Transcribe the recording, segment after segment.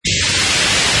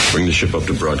Bring the ship up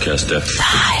to broadcast depth. The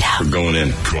Hideout. We're going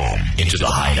in. Come into the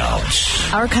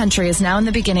Hideout. Our country is now in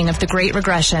the beginning of the Great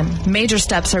Regression. Major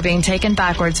steps are being taken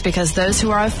backwards because those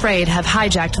who are afraid have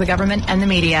hijacked the government and the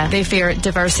media. They fear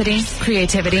diversity,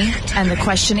 creativity, and the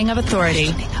questioning of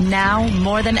authority. Now,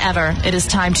 more than ever, it is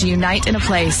time to unite in a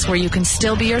place where you can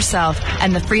still be yourself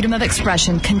and the freedom of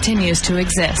expression continues to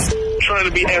exist. Trying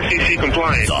to be FCC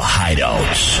compliant. The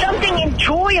Hideout. Something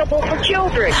enjoyable for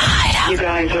children. The Hideout. You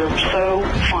guys are so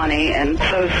funny and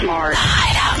so smart. The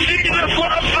Hideout. Jesus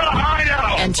loves the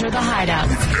Hideout. Enter the Hideout.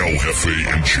 El Jefe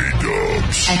and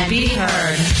J-Dubs. And be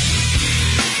heard.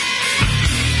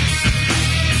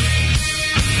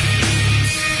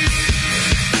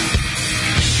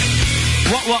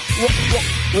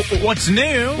 What's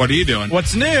new? What are you doing?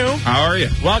 What's new? How are you?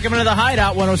 Welcome into the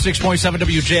Hideout, 106.7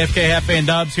 WJFK, Hefe and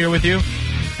Dubs here with you.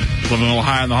 Living a little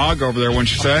high on the hog over there,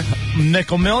 wouldn't you say?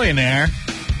 Nickel millionaire.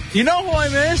 You know who I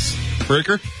miss?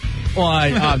 Breaker?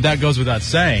 Well, that goes without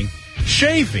saying.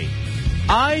 Shafee.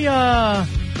 Our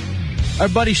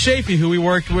buddy Shafee, who we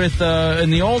worked with in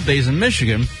the old days in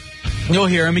Michigan, you'll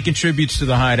hear him. He contributes to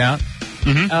the Hideout.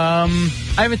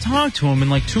 Mm-hmm. I haven't talked to him in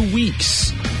like 2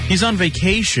 weeks. He's on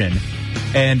vacation,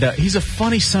 and he's a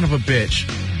funny son of a bitch.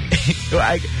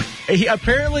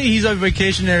 Apparently, he's on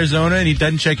vacation in Arizona, and he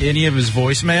doesn't check any of his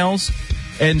voicemails.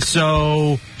 And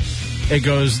so it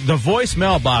goes, the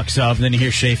voicemail box up, and then you hear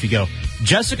Shafee go,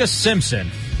 Jessica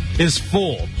Simpson is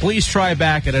full. Please try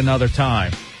back at another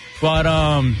time. But,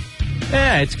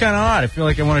 yeah, it's kind of odd. I feel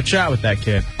like I want to chat with that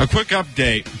kid. A quick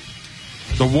update.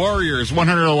 The Warriors,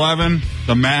 111.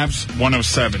 The Mavs,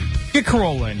 107. Get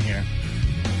Corolla in here.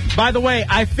 By the way,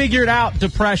 I figured out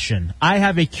depression. I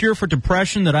have a cure for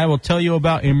depression that I will tell you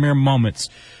about in mere moments.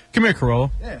 Come here, Corolla.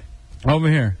 Yeah. Over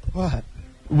here. What?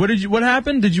 What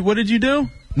happened? What did you do?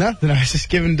 Nothing. I was just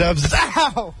giving Dubs.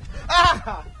 Ow!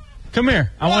 Ah! Come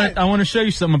here. I want to show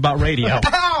you something about radio.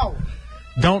 Ow!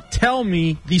 Don't tell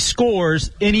me the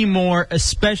scores anymore,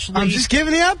 especially... I'm just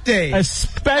giving the update.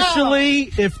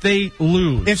 Especially if they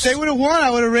lose. If they would have won, I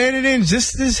would have ran it in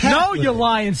just as happily. No, you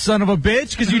lying son of a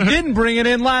bitch, because you didn't bring it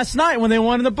in last night when they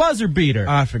won the buzzer beater.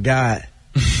 I forgot.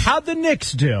 How'd the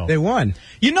Knicks do? They won.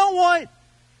 You know what?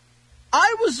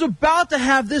 I was about to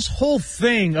have this whole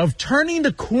thing of turning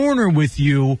the corner with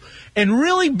you and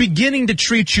really beginning to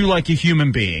treat you like a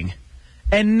human being.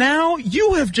 And now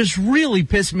you have just really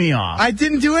pissed me off. I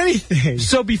didn't do anything.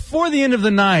 So before the end of the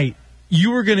night,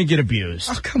 you were going to get abused.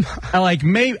 Oh, come on. Like,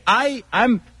 maybe I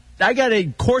got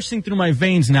it coursing through my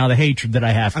veins now, the hatred that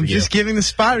I have for you. I'm just giving the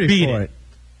spot report.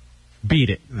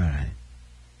 Beat it. All right.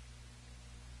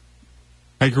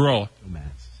 Hey, Corolla.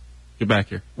 Get back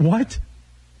here. What?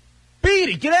 Beat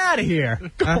it. Get out of here.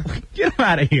 Get him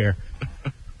out of here.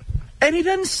 And he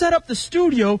doesn't set up the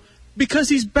studio because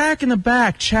he's back in the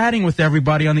back chatting with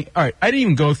everybody on the... All right, I didn't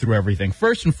even go through everything.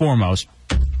 First and foremost,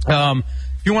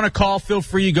 if you want to call, feel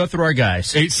free. You go through our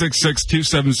guys.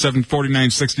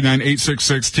 866-277-4969,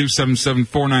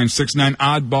 866-277-4969.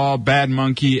 Oddball, Bad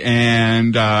Monkey,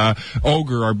 and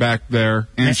Ogre are back there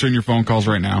answering your phone calls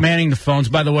right now. Manning the phones.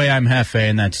 By the way, I'm Hefe,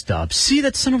 and that's Dubs. See,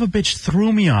 that son of a bitch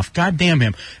threw me off. God damn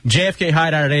him. JFK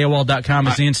Hideout at AOL.com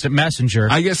is the instant messenger.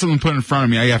 I get something put in front of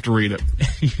me. I have to read it.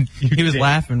 He was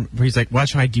laughing. He's like,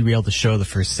 "Watch how I derailed the show the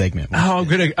first segment." Oh,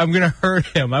 I'm gonna hurt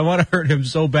him. I want to hurt him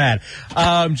so bad.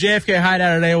 JFK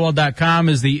Hideout at AOL.com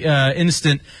is the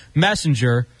instant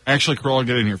messenger. Actually, Corolla,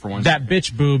 get in here for once. That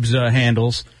bitch boobs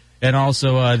handles, and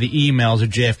also the emails are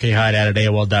JFKHideout at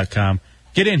AOL.com.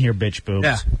 Get in here, bitch boobs.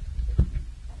 Yeah.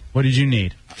 What did you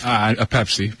need? A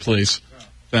Pepsi, please.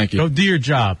 Thank you. Go do your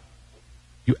job,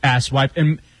 you asswipe,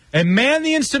 and man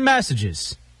the instant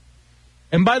messages.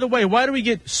 And by the way, why do we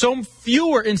get so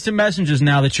fewer instant messages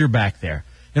now that you're back there?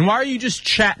 And why are you just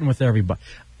chatting with everybody?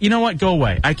 You know what? Go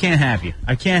away. I can't have you.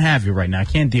 I can't have you right now. I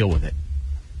can't deal with it.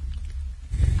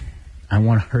 I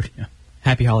want to hurt you.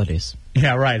 Happy holidays.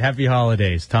 Yeah, right. Happy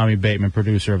holidays. Tommy Bateman,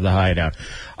 producer of The Hideout.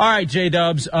 All right,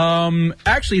 J-Dubs.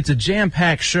 Actually, it's a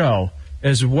jam-packed show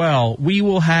as well. We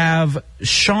will have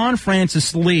Sean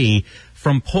Francis Lee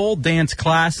from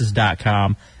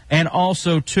PoleDanceClasses.com and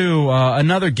also, too,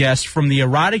 another guest from the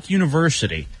Erotic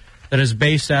University that is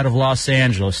based out of Los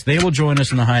Angeles. They will join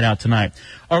us in the Hideout tonight.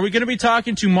 Are we going to be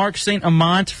talking to Mark St.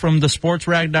 Amant from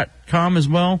thesportsrag.com as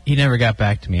well? He never got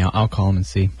back to me. I'll call him and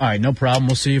see. All right, no problem.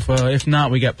 We'll see if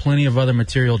not, we got plenty of other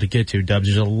material to get to, Dubs.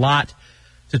 There's a lot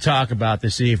to talk about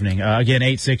this evening. Again,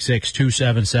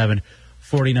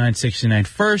 866-277-4969.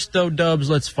 First, though, Dubs,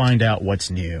 let's find out what's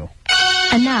new.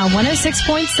 And now,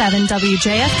 106.7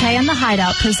 WJFK and The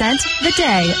Hideout present The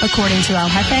Day, according to El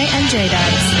Jefe and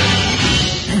J-Dubs.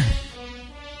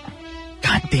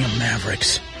 Goddamn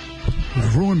Mavericks.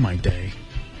 It ruined my day.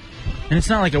 And it's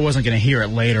not like I wasn't going to hear it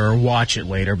later or watch it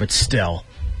later, but still.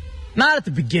 Not at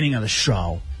the beginning of the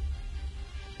show.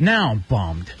 Now I'm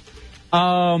bummed.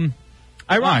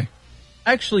 Why?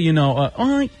 Actually,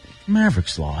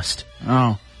 Mavericks lost.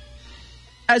 Oh.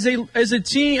 As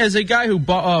a guy who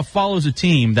follows a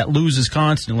team that loses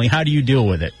constantly, how do you deal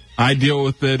with it? I deal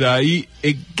with it.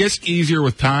 It gets easier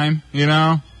with time,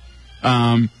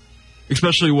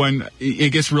 especially when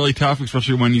it gets really tough,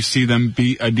 especially when you see them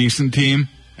beat a decent team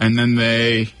and then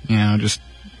they, just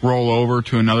roll over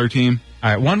to another team. All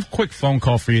right, one quick phone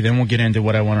call for you, then we'll get into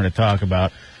what I wanted to talk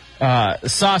about.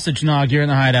 Sausage Nog, you're in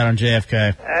the Hideout on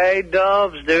JFK. Hey,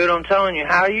 Dubs, dude, I'm telling you,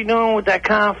 how are you doing with that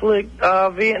conflict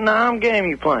Vietnam game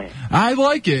you playing? I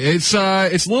like it. It's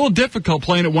a little difficult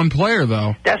playing at one player,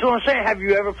 though. That's what I'm saying. Have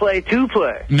you ever played two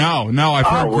player? No, I've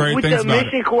heard great things about it. With the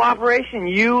mission cooperation,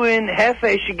 you and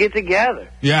Hefe should get together.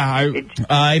 Yeah,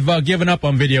 I've given up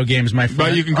on video games, my friend.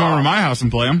 But you can come over to my house and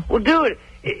play them. Well, dude,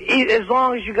 as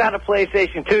long as you got a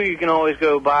PlayStation 2, you can always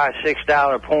go buy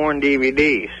 $6 porn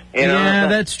DVDs. Yeah,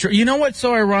 that's true. You know what's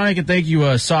so ironic? And thank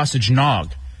you, Sausage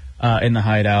Nog, in the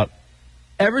Hideout.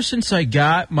 Ever since I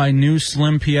got my new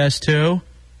Slim PS2,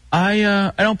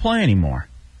 I don't play anymore.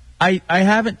 I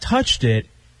haven't touched it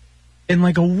in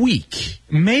like a week,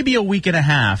 maybe a week and a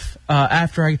half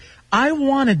after I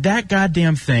wanted that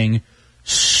goddamn thing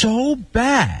so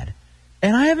bad,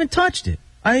 and I haven't touched it.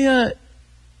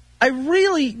 I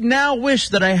really now wish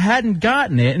that I hadn't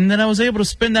gotten it and that I was able to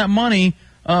spend that money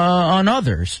on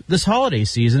others this holiday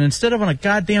season instead of on a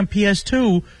goddamn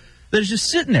PS2 that is just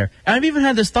sitting there. And I've even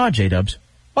had this thought, J-Dubs,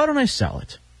 why don't I sell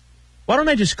it? Why don't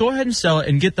I just go ahead and sell it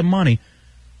and get the money?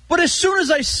 But as soon as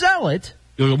I sell it,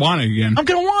 you'll want it again. I'm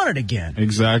going to want it again.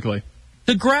 Exactly.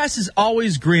 The grass is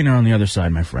always greener on the other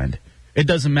side, my friend. It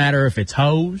doesn't matter if it's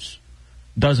hoes.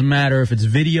 Doesn't matter if it's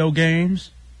video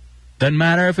games. Doesn't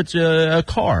matter if it's a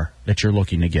car that you're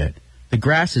looking to get. The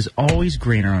grass is always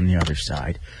greener on the other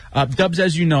side. Dubs,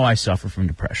 as you know, I suffer from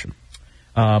depression.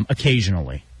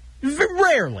 Occasionally.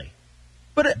 Rarely.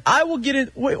 But I will get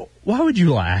in... Wait, why would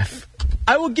you laugh?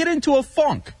 I will get into a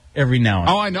funk every now and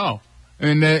then. Oh, I know.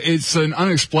 And it's an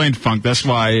unexplained funk. That's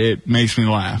why it makes me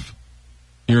laugh.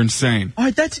 You're insane. All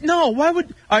right, why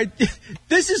would...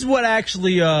 this is what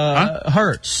actually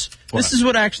hurts. What? This is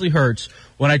what actually hurts.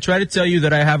 When I try to tell you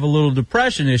that I have a little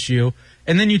depression issue,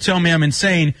 and then you tell me I'm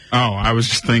insane. Oh, I was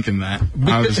just thinking that.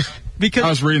 I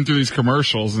was reading through these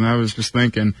commercials, and I was just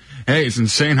thinking, hey, it's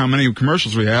insane how many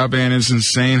commercials we have, and it's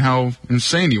insane how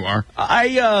insane you are.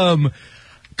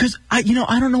 Because I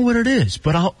don't know what it is,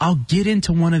 but I'll get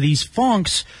into one of these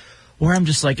funks where I'm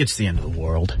just like, it's the end of the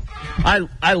world.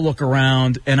 I look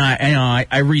around, and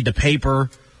I read the paper,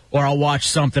 or I'll watch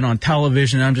something on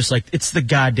television, and I'm just like, it's the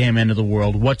goddamn end of the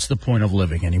world. What's the point of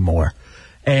living anymore?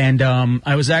 And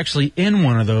I was actually in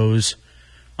one of those,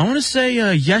 I want to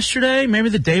say yesterday, maybe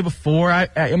the day before.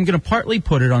 I'm going to partly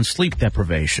put it on sleep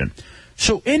deprivation.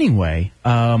 So anyway,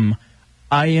 I'm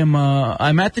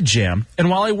at the gym, and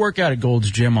while I work out at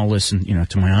Gold's Gym, I'll listen,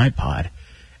 to my iPod.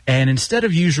 And instead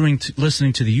of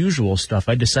listening to the usual stuff,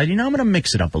 I decided, I'm going to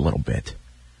mix it up a little bit.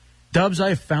 Dubs, I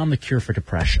have found the cure for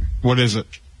depression. What is it?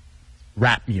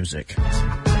 Rap music.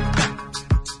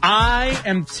 I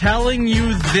am telling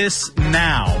you this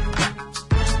now.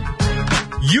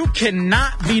 You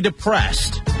cannot be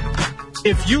depressed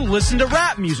if you listen to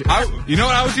rap music. You know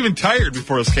what? I was even tired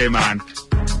before this came on.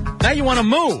 Now you want to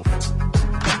move.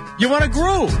 You want to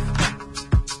groove.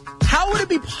 How would it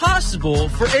be possible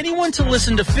for anyone to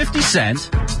listen to 50 Cent,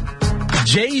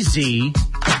 Jay-Z,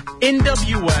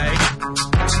 NWA,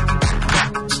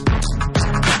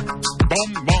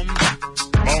 bum, bum,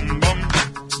 bum, bum,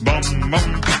 bum,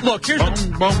 bum. Look,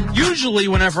 usually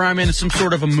whenever I'm in some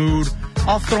sort of a mood,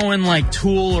 I'll throw in like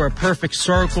Tool or A Perfect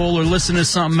Circle or listen to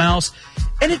something else,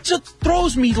 and it just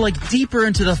throws me like deeper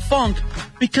into the funk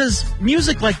because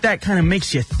music like that kind of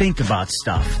makes you think about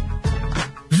stuff.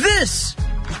 This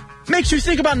makes you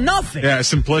think about nothing. Yeah,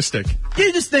 it's simplistic.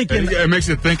 You're just thinking. It makes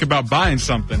you think about buying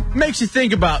something. Makes you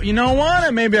think about, you know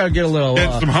what? Maybe I'll get a little...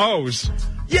 Get some hoes.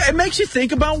 Yeah, it makes you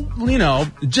think about,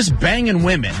 just banging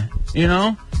women,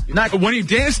 Not when you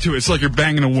dance to it, it's like you're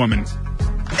banging a woman.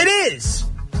 It is.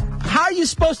 How are you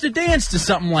supposed to dance to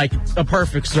something like A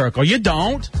Perfect Circle? You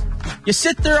don't. You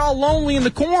sit there all lonely in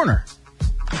the corner.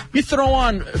 You throw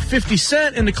on 50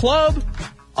 Cent in the club,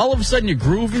 all of a sudden you're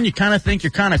grooving, you kind of think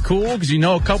you're kind of cool because you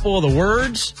know a couple of the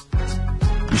words.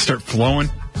 You start flowing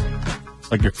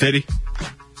like you're fitty.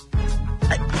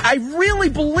 I really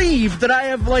believe that I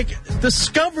have,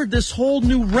 discovered this whole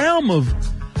new realm of...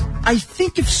 I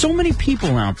think if so many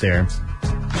people out there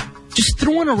just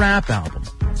threw in a rap album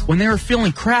when they were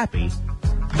feeling crappy,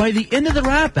 by the end of the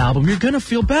rap album, you're going to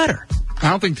feel better. I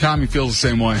don't think Tommy feels the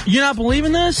same way. You not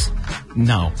believing this?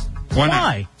 No.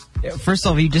 Why? First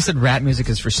off, you just said rap music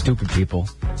is for stupid people.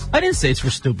 I didn't say it's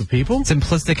for stupid people.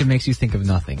 Simplistic and makes you think of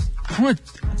nothing.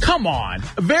 Come on.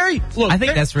 Look, I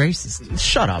think that's racist.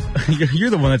 Shut up. You're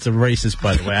the one that's a racist,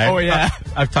 by the way. Oh, yeah.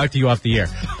 I've talked to you off the air.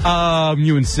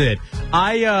 You and Sid.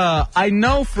 I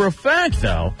know for a fact,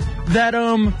 though, that,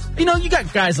 you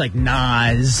got guys like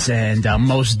Nas and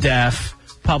Mos Def,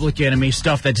 Public Enemy,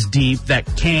 stuff that's deep, that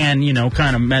can,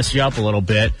 kind of mess you up a little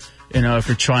bit, if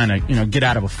you're trying to, get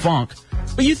out of a funk.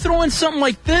 But you throw in something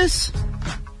like this?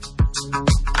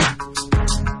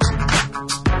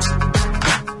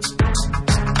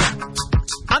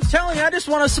 I'm telling you, I just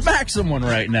want to smack someone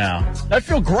right now. I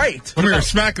feel great. Come here,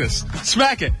 smack this.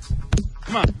 Smack it.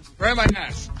 Come on. Right in my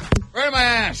ass. Right in my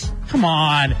ass. Come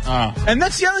on. And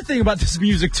that's the other thing about this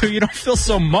music, too. You don't feel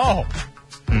so mo.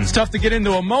 It's tough to get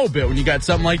into a mo bit when you got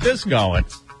something like this going.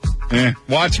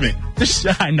 Watch me.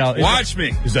 I know. Watch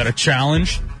me. Is that a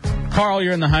challenge? Carl,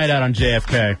 you're in the Hideout on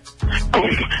JFK.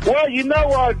 Well,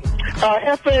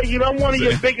 F.A., I'm one of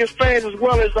your biggest fans as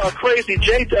well as Crazy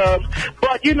J-Dubs.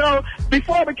 But,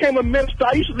 before I became a minister,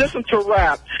 I used to listen to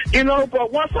rap,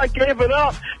 but once I gave it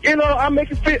up,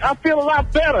 I feel a lot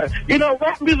better.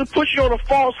 Rap music puts you on a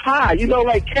false high,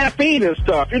 like caffeine and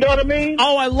stuff. You know what I mean?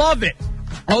 Oh, I love it.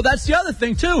 Oh, that's the other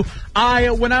thing, too.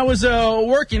 When I was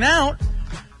working out,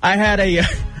 I had a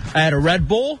Red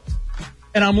Bull,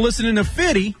 and I'm listening to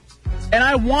Fitty, and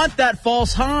I want that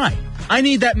false high. I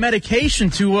need that medication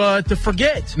to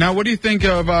forget. Now, what do you think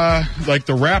of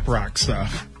the rap rock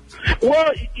stuff?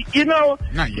 Well,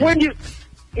 Not you. when you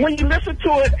listen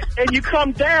to it and you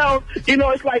come down,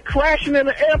 it's like crashing in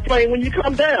an airplane when you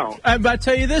come down. But I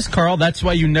tell you this, Carl, that's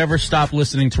why you never stop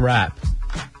listening to rap.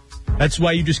 That's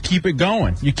why you just keep it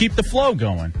going. You keep the flow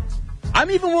going.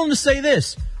 I'm even willing to say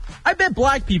this. I bet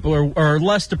black people are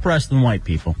less depressed than white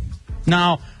people.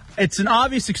 Now, it's an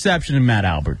obvious exception in Matt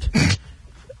Albert.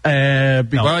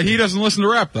 Well, he doesn't listen to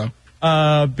rap, though.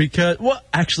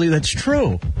 Actually, that's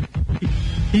true.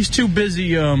 He's too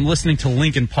busy listening to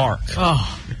Linkin Park.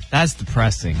 Oh, that's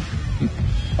depressing.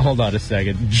 Hold on a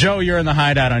second. Joe, you're in the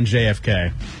Hideout on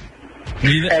JFK.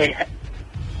 Hey,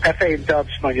 F.A. and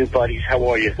Dubs, my new buddies. How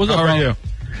are you? What's up, How are you?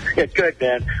 Yeah, good,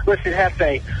 man. Listen,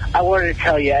 F.A., I wanted to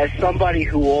tell you, as somebody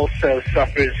who also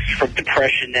suffers from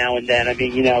depression now and then,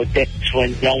 days when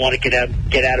you don't want to get out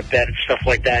of bed and stuff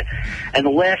like that, and the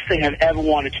last thing I've ever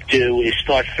wanted to do is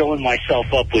start filling myself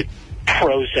up with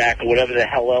Prozac or whatever the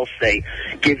hell else they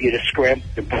give you to scramble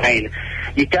your brain.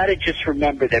 You got to just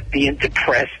remember that being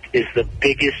depressed is the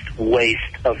biggest waste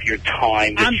of your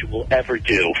time that you will ever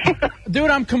do. Dude,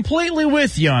 I'm completely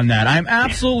with you on that. I'm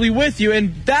absolutely with you,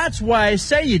 and that's why I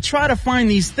say you try to find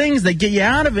these things that get you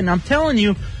out of it, and I'm telling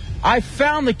you, I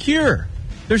found the cure.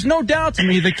 There's no doubt to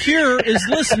me the cure is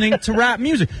listening to rap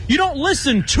music. You don't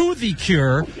listen to the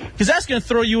Cure, because that's going to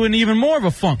throw you in even more of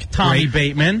a funk. Tommy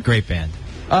Bateman. Great band.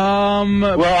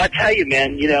 Well, I tell you,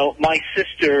 man, my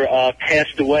sister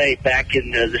passed away back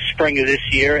in the spring of this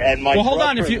year, and my hold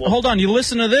on. You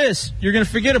listen to this, you're going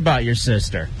to forget about your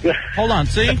sister. Hold on,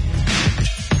 see? He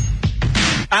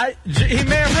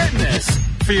may have written this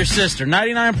for your sister.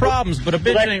 99 problems, but a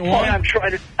bitch ain't one.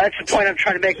 That's the point I'm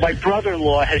trying to make. My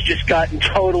brother-in-law has just gotten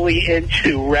totally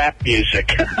into rap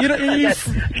music.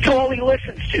 That's all he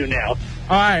listens to now.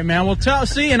 All right, man. Well,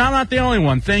 see, and I'm not the only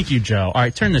one. Thank you, Joe. All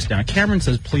right, turn this down. Cameron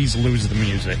says, please lose the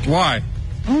music. Why?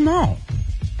 I don't know.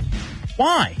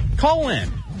 Why? Call in.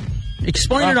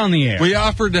 Explain it on the air. We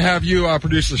offered to have you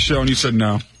produce the show, and you said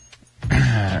no.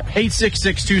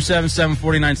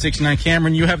 866-277-4969.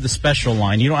 Cameron, you have the special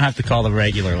line. You don't have to call the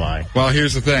regular line. Well,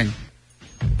 here's the thing.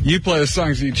 You play the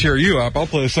songs that cheer you up. I'll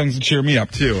play the songs that cheer me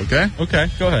up, too, okay? Okay,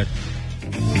 go ahead.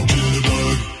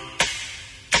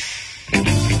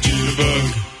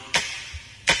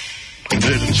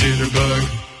 Little jitterbug.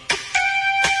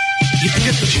 You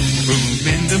get the boom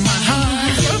into my heart.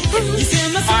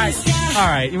 All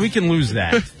right, we can lose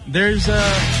that. There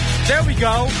we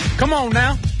go. Come on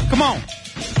now. Come on.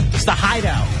 It's the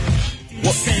Hideout.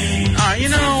 All right,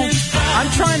 I'm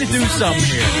trying to do something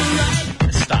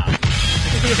here. Stop.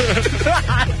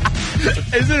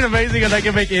 Isn't it amazing that I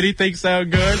can make anything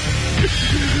sound good?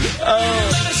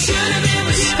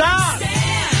 Stop.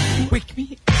 Wake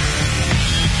me.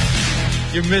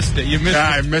 You missed it.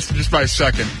 I missed it just by a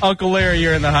second. Uncle Larry,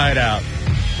 you're in the Hideout.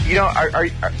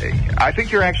 I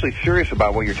think you're actually serious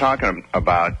about what you're talking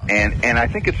about, and I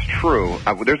think it's true.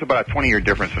 There's about a 20-year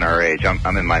difference in our age.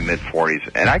 I'm in my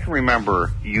mid-40s, and I can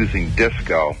remember using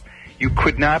disco you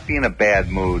could not be in a bad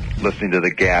mood listening to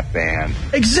the Gap Band.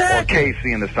 Exactly. Or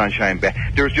Casey and the Sunshine Band.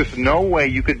 There's just no way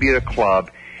you could be at a club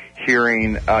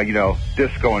hearing,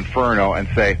 Disco Inferno and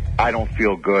say, I don't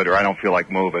feel good or I don't feel like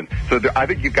moving. So I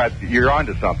think you're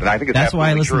onto something. I think it's That's why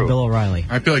I absolutely listen true. to Bill O'Reilly.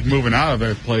 I feel like moving out of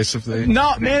their place if they...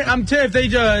 No, man, I'm telling you,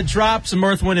 if they drop some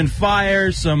Earth, Wind, and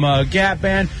Fire, some Gap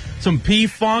Band, some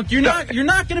P-Funk, you're not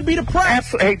going to be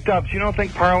depressed. Hey, Dubs, you don't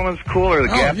think Parliament's cool or the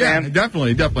Gap Band?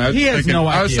 Definitely. He has no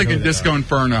idea. I was thinking who they Disco are.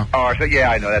 Inferno. Oh,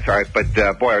 yeah, I know, that's all right. But,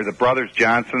 boy, the Brothers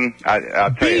Johnson,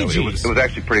 I'll tell you, it was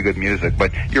actually pretty good music.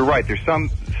 But you're right, there's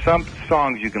some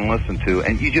songs you can listen to,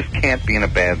 and you just can't be in a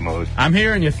bad mood. I'm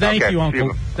hearing you. Thank you,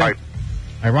 Uncle.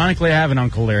 Ironically, I have an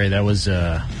Uncle Larry. That was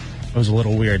a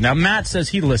little weird. Now, Matt says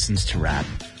he listens to rap.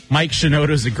 Mike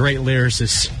Shinoda's a great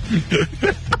lyricist.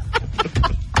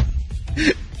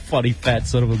 Funny fat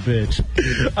son of a bitch.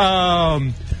 All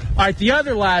right, the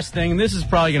other last thing, and this is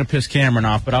probably going to piss Cameron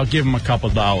off, but I'll give him a couple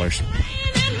 $.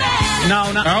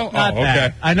 No, not that.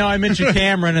 Okay. I know I mentioned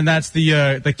Cameron, and that's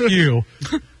the cue.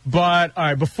 But, all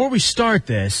right, before we start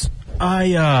this, so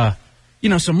I'm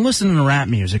listening to rap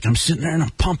music. I'm sitting there, and I'm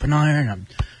pumping iron. I'm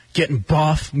getting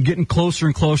buff. I'm getting closer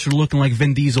and closer to looking like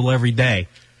Vin Diesel every day.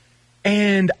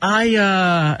 And 4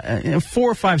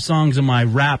 or 5 songs in my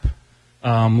rap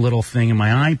little thing in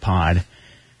my iPod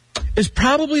is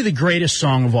probably the greatest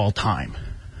song of all time.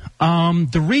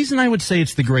 The reason I would say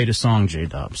it's the greatest song,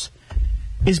 J-Dubs,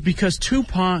 is because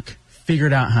Tupac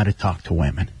figured out how to talk to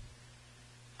women.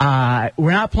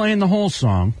 We're not playing the whole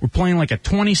song. We're playing like a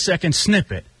 20-second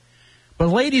snippet. But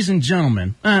ladies and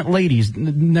gentlemen, ladies,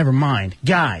 never mind,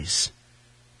 guys,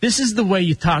 this is the way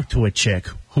you talk to a chick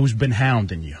who's been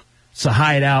hounding you. It's a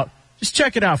Hideout. Just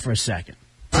check it out for a second.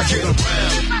 I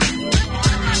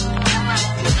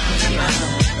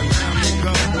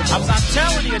was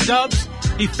telling you, Dubs,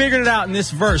 he figured it out in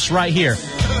this verse right here.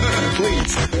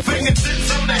 Please.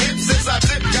 Fingertips on the hips as I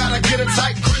dip. Gotta get a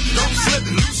tight grip. Don't slip.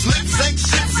 Loose lips ain't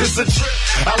shits. It's a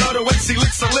trip. I love the way she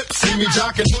licks her lips. See me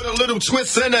jocking. Put a little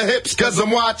twist in her hips. Cause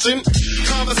I'm watching.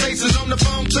 Conversations on the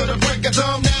phone to the break of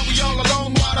dawn. Now we all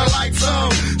alone while the lights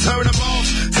on. Turn them off.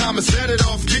 Time to set it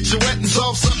off. Get you wet and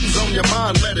soft. Something's on your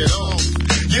mind. Let it off.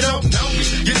 You don't know me.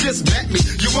 You just met me.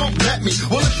 You won't let me.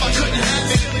 Well, if I couldn't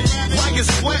have it, why you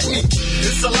sweat me?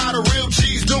 It's a lot of real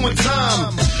G's doing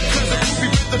time. Cause the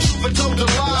movie bit the truth and told a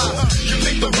lie. You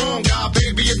picked the wrong guy,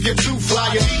 baby. If you're too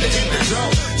fly, you need to hit the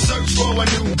door. Search for a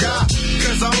new guy.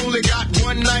 Cause I only got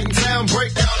one night in town.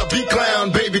 Break down a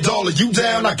B-clown. Baby doll, are you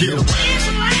down? I get around.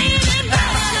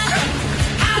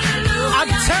 I'm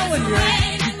telling you,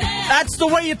 that's the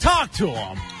way you talk to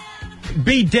them.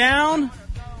 Be down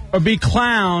or be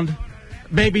clowned.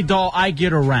 Baby doll, I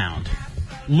get around.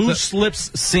 Loose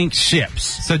lips sink ships.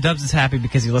 So Dubs is happy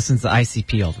because he listens to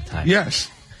ICP all the time. Yes.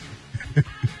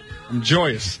 I'm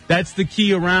joyous. That's the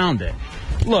key around it.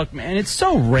 Look, man, it's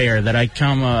so rare that I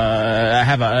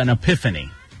have an epiphany.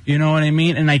 You know what I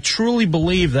mean? And I truly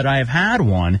believe that I have had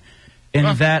one,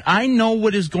 and that I know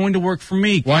what is going to work for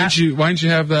me. Why didn't you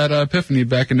have that epiphany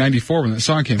back in '94 when that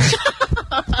song came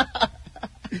out?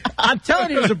 I'm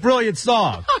telling you, it was a brilliant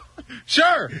song.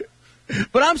 Sure.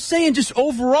 But I'm saying just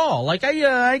overall, like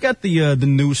I got the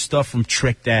new stuff from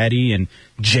Trick Daddy and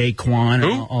Jaquan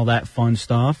and all that fun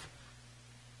stuff.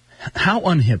 How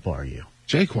unhip are you?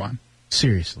 Jaquan?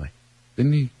 Seriously.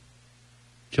 Didn't he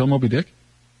kill Moby Dick?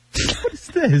 What is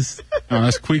this? Oh,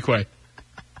 that's Queequeg.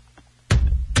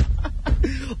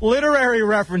 Literary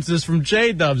references from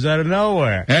J-Dubs out of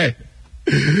nowhere. Hey.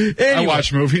 Anyway. I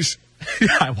watch movies.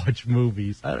 I watch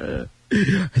movies. I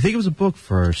think it was a book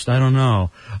first. I don't know.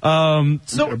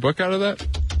 Is there a book out of that?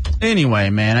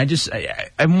 Anyway, man, I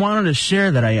wanted to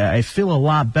share that I feel a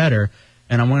lot better,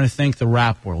 and I want to thank the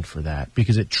rap world for that,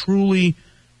 because it truly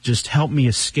just helped me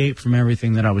escape from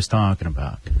everything that I was talking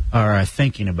about, or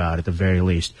thinking about at the very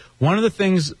least. One of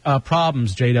the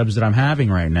problems, J-Dubs, that I'm having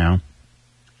right now,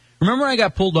 remember I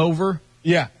got pulled over?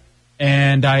 Yeah.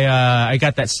 And I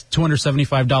got that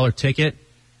 $275 ticket.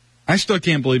 I still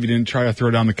can't believe you didn't try to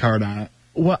throw down the card on it.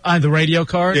 What, the radio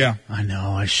card? Yeah. I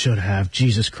know, I should have.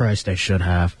 Jesus Christ, I should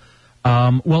have.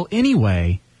 Well,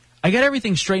 anyway, I got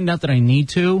everything straightened out that I need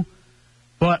to,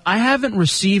 but I haven't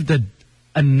received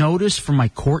a notice for my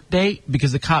court date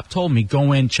because the cop told me,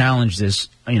 go in, challenge this,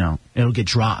 it'll get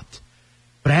dropped.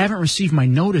 But I haven't received my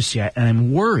notice yet, and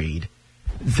I'm worried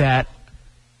that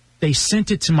they sent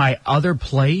it to my other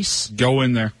place. Go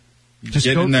in there. Get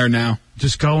in there now.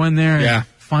 Just go in there and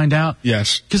find out?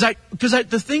 Yes. Because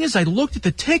the thing is, I looked at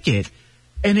the ticket,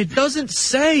 and it doesn't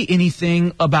say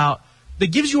anything about, it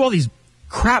gives you all these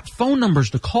crap phone numbers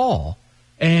to call,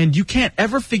 and you can't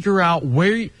ever figure out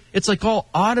where, it's like all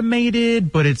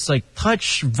automated, but it's like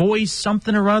touch, voice,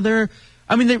 something or other.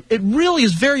 I mean, it really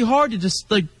is very hard to just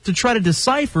to try to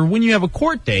decipher when you have a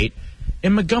court date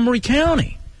in Montgomery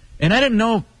County. And I didn't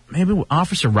know, maybe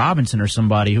Officer Robinson or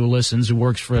somebody who listens, who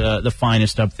works for the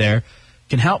finest up there,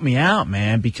 can help me out,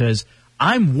 man, because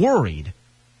I'm worried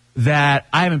that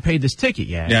I haven't paid this ticket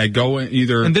yet. Yeah, go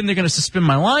either. And then they're going to suspend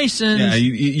my license. Yeah,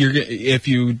 if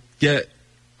you get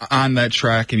on that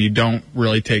track and you don't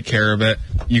really take care of it,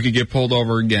 you could get pulled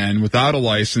over again without a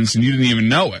license and you didn't even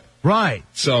know it. Right.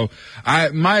 So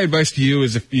my advice to you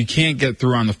is if you can't get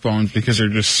through on the phones because they're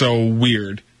just so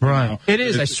weird. Right. You know, it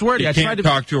is. I swear to you. You can't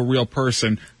talk to a real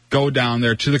person. Go down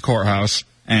there to the courthouse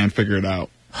and figure it out.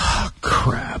 Oh,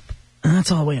 crap. And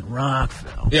that's all the way in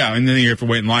Rockville. Yeah, and then you have to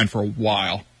wait in line for a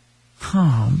while.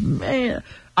 Oh, man.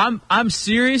 I'm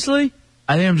seriously,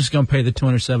 I think I'm just going to pay the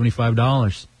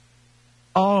 $275.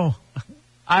 Oh,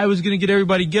 I was going to get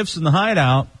everybody gifts in the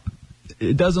Hideout.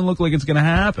 It doesn't look like it's going to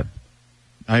happen.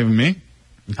 Not even me?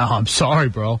 Oh, I'm sorry,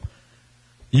 bro.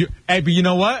 Hey, but you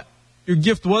know what? Your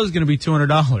gift was going to be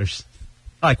 $200.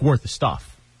 Like, worth of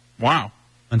stuff. Wow.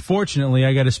 Unfortunately,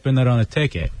 I got to spend that on a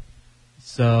ticket.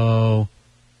 So,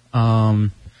 I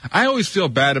always feel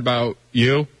bad about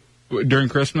you during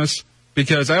Christmas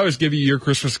because I always give you your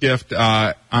Christmas gift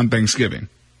on Thanksgiving.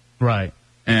 Right.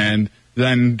 And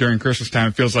then during Christmas time,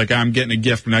 it feels like I'm getting a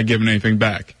gift but not giving anything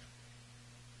back.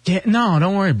 Yeah, no,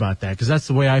 don't worry about that, because that's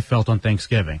the way I felt on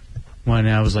Thanksgiving. When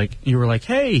I was like, you were like,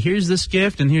 hey, here's this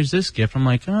gift and here's this gift. I'm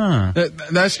like,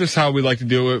 That's just how we like to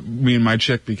do it, me and my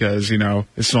chick, because, you know,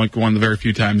 it's like one of the very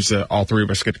few times that all three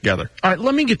of us get together. All right,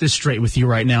 let me get this straight with you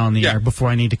right now on the air before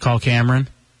I need to call Cameron.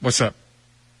 What's up?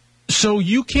 So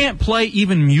you can't play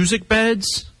even music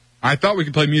beds? I thought we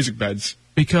could play music beds.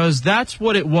 Because that's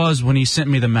what it was when he sent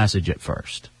me the message at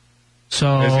first.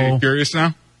 So is he furious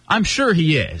now? I'm sure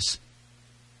he is.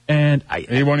 And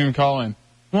he won't even call in.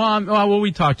 Well,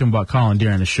 we talked to him about calling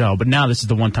during the show, but now this is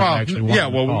the one time I actually want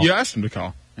him to call. You asked him to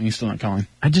call, and he's still not calling.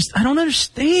 I don't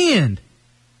understand.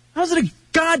 How's it a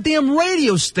goddamn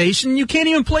radio station? You can't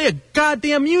even play a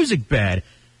goddamn music bed.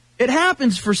 It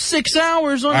happens for 6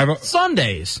 hours on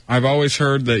Sundays. I've always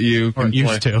heard that you can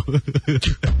used to.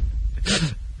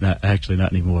 Actually,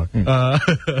 not anymore. All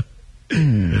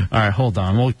right, hold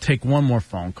on. We'll take one more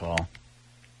phone call.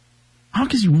 How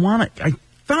could you want it? I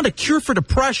found a cure for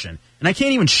depression, and I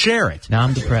can't even share it. Now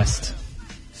I'm depressed.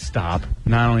 Stop.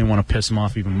 Now I don't even want to piss him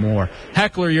off even more.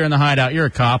 Heckler, you're in the Hideout. You're a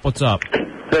cop. What's up?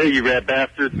 Hey, you rat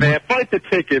bastards, man. Fight the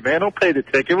ticket, man. Don't pay the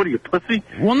ticket. What are you, pussy?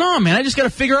 Well, no, man. I just got to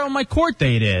figure out what my court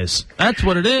date is. That's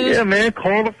what it is. Yeah, man.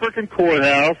 Call the freaking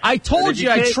courthouse. I told you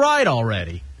I tried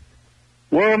already.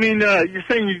 Well, I mean, you're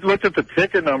saying you looked up the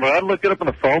ticket number. I'd look it up in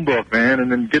the phone book, man,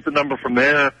 and then get the number from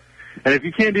there. And if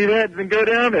you can't do that, then go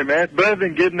down there, man. It's better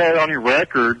than getting that on your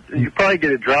record. You probably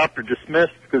get it dropped or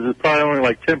dismissed because it's probably only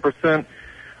like 10%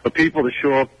 of people that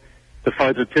show up to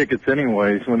fight their tickets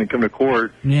anyways when they come to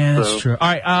court. Yeah, that's true.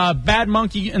 All right, Bad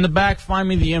Monkey in the back, find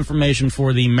me the information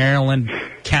for the Maryland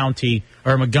County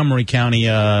or Montgomery County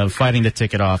fighting the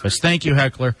ticket office. Thank you,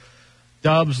 Heckler.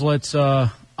 Dubs, let's...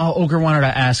 Ogre wanted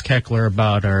to ask Heckler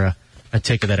about a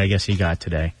ticket that I guess he got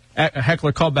today.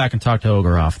 Heckler, call back and talk to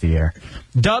Ogre off the air.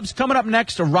 Dubs, coming up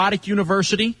next, Erotic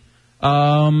University.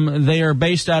 They are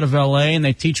based out of L.A., and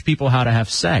they teach people how to have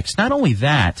sex. Not only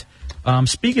that,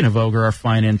 speaking of Ogre, our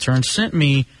fine intern sent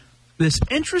me this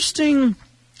interesting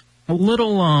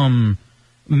little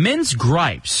men's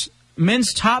gripes,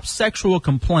 men's top sexual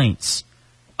complaints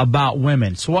about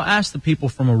women. So we'll ask the people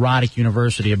from Erotic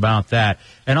University about that.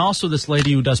 And also this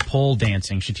lady who does pole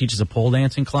dancing. She teaches a pole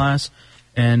dancing class.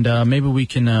 And maybe we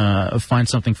can find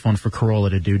something fun for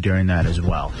Corolla to do during that as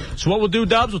well. So what we'll do,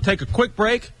 Dubs, we'll take a quick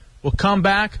break. We'll come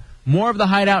back. More of the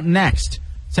Hideout next.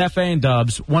 It's F.A. and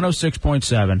Dubs,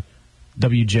 106.7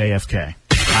 WJFK.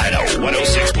 Hideout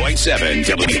 106.7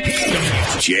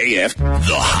 WJF,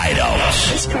 The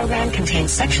Hideout. This program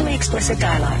contains sexually explicit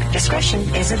dialogue. Discretion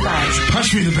is advised.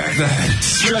 Punch me in the back of the head.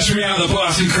 Stretch me out of the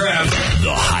Boston Crab.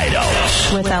 The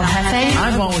Hideout. With El Jefe.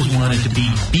 I've always wanted to be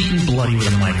beaten bloody with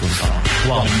a microphone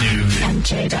while nude. And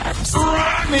J-Dubs.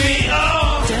 Rock me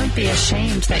up! Don't be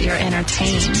ashamed that you're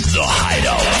entertained. The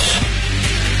Hideout.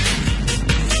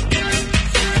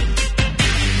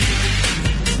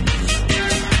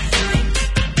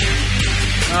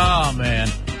 Oh, man.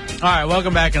 All right,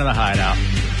 welcome back into the Hideout.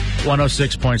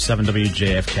 106.7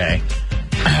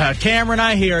 WJFK. Cameron,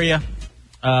 I hear you.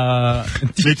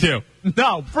 Me too.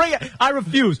 No, bring it. I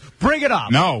refuse. Bring it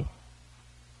up. No.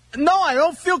 No, I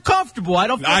don't feel comfortable.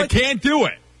 I can't do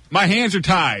it. My hands are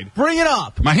tied. Bring it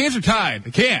up. My hands are tied. I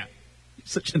can't. You're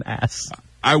such an ass.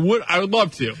 I would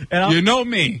love to. You know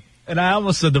me. And I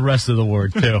almost said the rest of the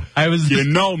word, too. You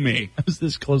know me. I was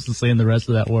this close to saying the rest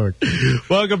of that word.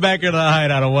 Welcome back into the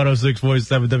Hideout on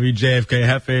 106.7 WJFK.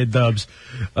 Hefe and Dubs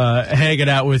hanging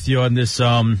out with you on this,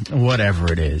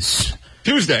 whatever it is.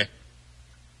 Tuesday.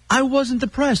 I wasn't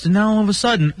depressed, and now all of a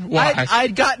sudden, Why?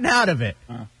 I'd gotten out of it.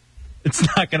 It's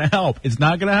not going to help. It's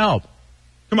not going to help.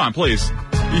 Come on, please.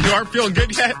 You aren't feeling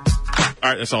good yet? All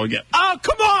right, that's all we get. Oh,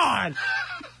 come on!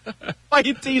 Why are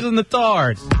you teasing the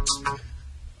tard?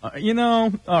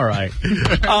 All right.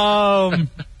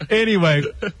 Anyway,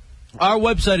 our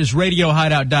website is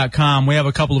radiohideout.com. We have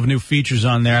a couple of new features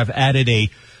on there. I've added a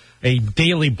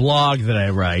daily blog that I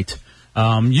write.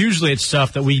 Usually it's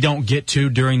stuff that we don't get to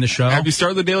during the show. Have you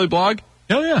started the daily blog?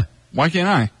 Oh, yeah. Why can't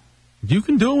I? You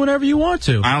can do it whenever you want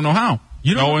to. I don't know how.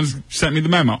 No one's sent me the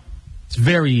memo. It's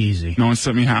very easy. No one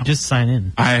sent me how. Just sign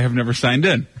in. I have never signed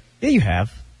in. Yeah, you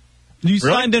have. You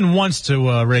signed in once to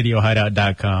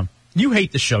radiohideout.com. You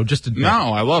hate the show, just to...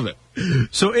 No, I love it.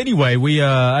 So anyway,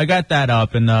 I got that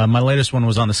up, and my latest one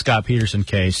was on the Scott Peterson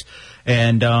case.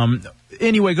 And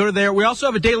anyway, go to there. We also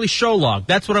have a daily show log.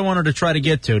 That's what I wanted to try to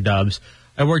get to, Dubs.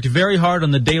 I worked very hard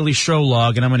on the daily show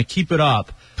log, and I'm going to keep it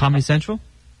up. Comedy Central?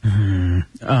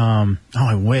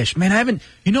 I wish. Man, I haven't...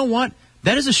 You know what?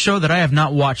 That is a show that I have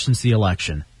not watched since the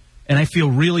election, and I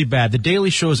feel really bad. The Daily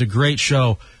Show is a great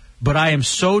show, but I am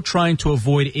so trying to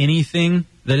avoid anything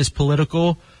that is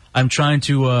political. I'm trying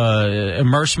to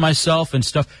immerse myself in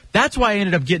stuff. That's why I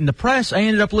ended up getting depressed. I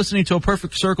ended up listening to A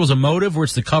Perfect Circle's Emotive, where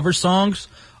it's the cover songs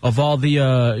of all the,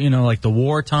 like the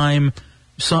wartime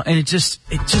song, and it just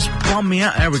bummed me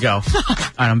out. There we go. All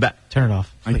right, I'm back. Turn it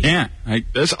off. I can't.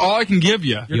 That's all I can give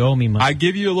you. You owe me money. I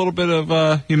give you a little bit of,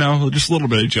 just a little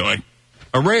bit of joy.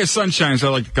 A ray of sunshine, as I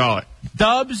like to call it.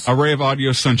 Dubs. A ray of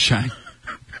audio sunshine.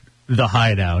 The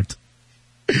Hideout.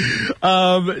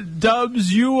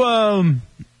 Dubs, you, are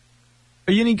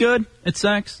you any good at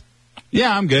sex?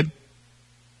 Yeah, I'm good.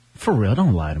 For real,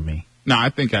 don't lie to me. No,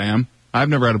 I think I am. I've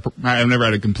never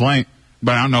had a complaint,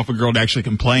 but I don't know if a girl would actually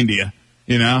complain to you.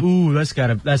 You know? Ooh, that's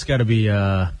gotta be,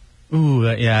 I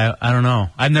don't know.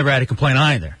 I've never had a complaint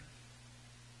either.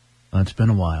 Well, it's been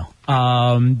a while.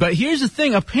 But here's the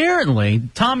thing. Apparently,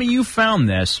 Tommy, you found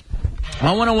this.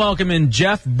 I want to welcome in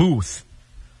Jeff Booth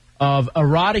of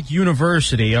Erotic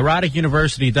University,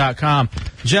 eroticuniversity.com.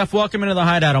 Jeff, welcome into the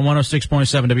Hideout on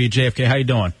 106.7 WJFK. How you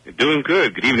doing? Doing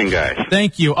good. Good evening, guys.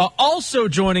 Thank you. Also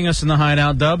joining us in the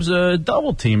Hideout, Dubs, a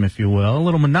double team, if you will, a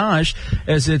little menage,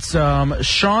 as it's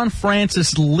Sean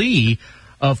Francis Lee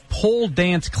of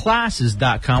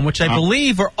poledanceclasses.com, which I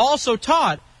believe are also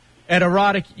taught at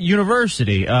Erotic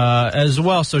University as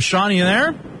well. So, Sean, are you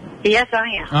there? Yes, I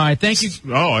am. All right, thank you.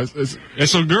 Oh,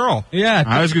 it's a girl. Yeah.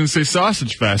 I was going to say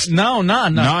Sausage Fest. No.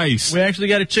 Nice. We actually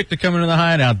got a chick to come into the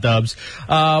Hideout, Dubs.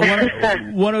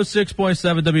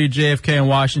 106.7 WJFK in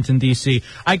Washington, D.C.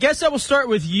 I guess I will start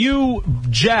with you,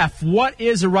 Jeff. What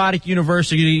is Erotic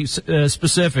University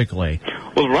specifically?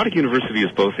 Well, Erotic University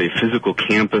is both a physical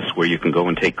campus where you can go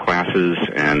and take classes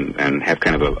and have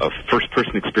kind of a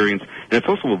first-person experience, and it's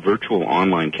also a virtual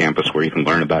online campus where you can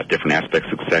learn about different aspects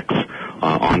of sex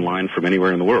online from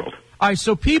anywhere in the world. All right,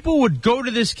 so people would go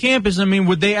to this campus. I mean,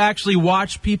 would they actually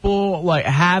watch people, like,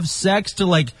 have sex to,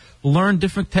 like, learn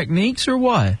different techniques or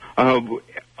what?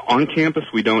 On campus,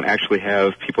 we don't actually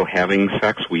have people having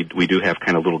sex. We do have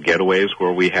kind of little getaways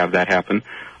where we have that happen.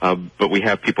 But we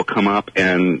have people come up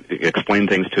and explain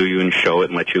things to you and show it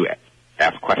and let you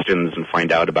ask questions and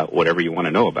find out about whatever you want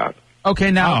to know about.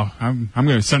 Okay, now... Oh, I'm going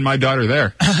to send my daughter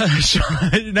there.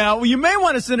 Now, you may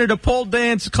want to send her to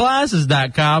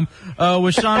poledanceclasses.com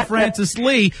with Sean Francis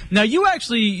Lee. Now, you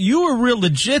were real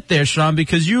legit there, Sean,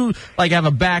 because you, like, have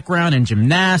a background in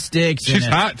gymnastics. She's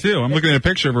hot, too. I'm looking at a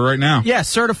picture of her right now. Yeah,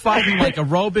 certified in, like,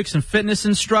 aerobics and fitness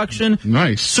instruction.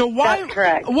 Nice. So That's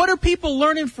correct. What are people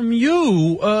learning from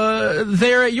you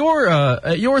there at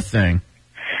your thing?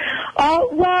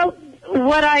 Well,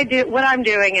 what I'm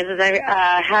doing is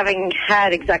I having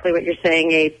had exactly what you're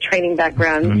saying, a training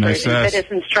background in fitness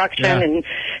instruction, and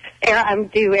I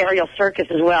do aerial circus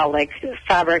as well, like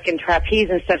fabric and trapeze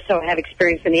and stuff. So I have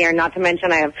experience in the air. Not to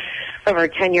mention I have over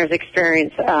 10 years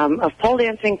experience of pole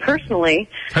dancing personally.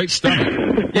 Tight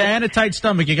stomach. Yeah, and a tight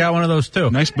stomach. You got one of those too.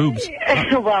 Nice boobs.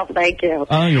 Well, thank you.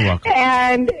 Oh, you're welcome.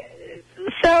 And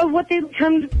so what they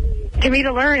come to me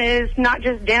to learn is not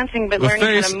just dancing, but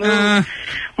learning how to move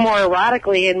more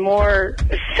erotically and more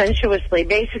sensuously,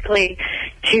 basically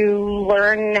to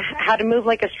learn how to move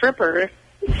like a stripper.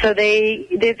 So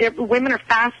women are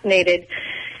fascinated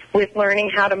with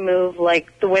learning how to move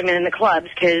like the women in the clubs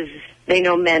because they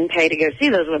know men pay to go see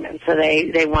those women, so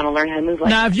they want to learn how to move like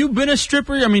Now, have you been a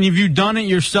stripper? I mean, have you done it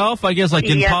yourself, I guess, like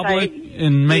in public?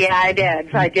 Yeah, I did.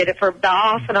 So I did it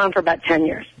off and on for about 10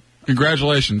 years.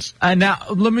 Congratulations. Now,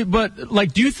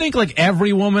 do you think, like,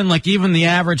 every woman, like even the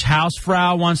average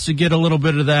housefrau wants to get a little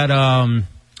bit of that, I'm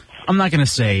not going to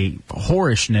say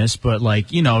whorishness, but, like,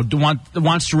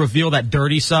 wants to reveal that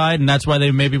dirty side, and that's why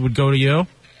they maybe would go to you?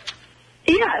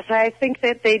 Yes, I think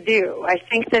that they do. I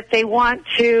think that they want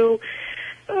to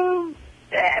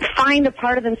find a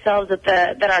part of themselves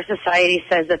that our society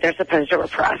says that they're supposed to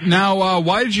repress. Now,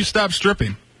 why did you stop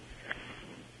stripping?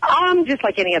 Just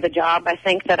like any other job, I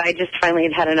think that I just finally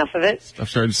had enough of it. Stuff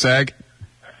started to sag?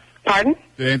 Pardon?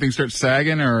 Did anything start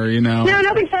sagging, or, No,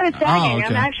 nothing started sagging. Oh, okay.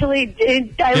 I'm actually...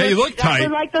 you look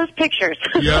tight. Like those pictures.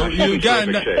 Yeah, you got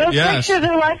Those pictures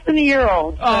are less than a year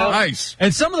old. So. Oh, nice.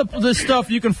 And some of the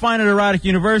stuff you can find at Erotic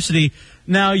University.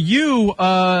 Now, you,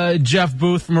 Jeff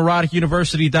Booth from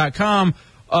eroticuniversity.com,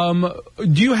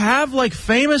 do you have, like,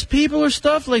 famous people or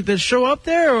stuff, like, that show up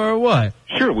there, or what?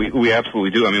 Sure, we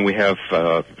absolutely do. I mean, we have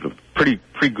pretty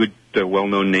good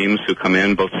well-known names who come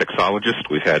in, both sexologists.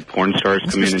 We've had porn stars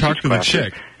come in and teach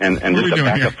classes. And just to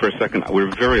back up for a second,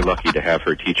 we're very lucky to have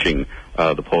her teaching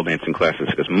the pole dancing classes,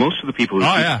 because most of the people who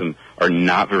teach them are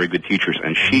not very good teachers,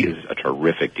 and she is a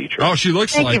terrific teacher. Oh, she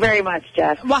looks Thank you very much,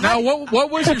 Jeff. Now,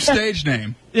 what was your stage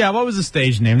name? Yeah, what was the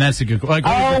stage name? That's a good question.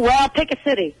 Well, pick a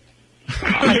city.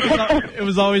 It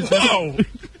was always... Whoa!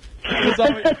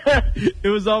 It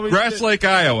was always Grass Lake,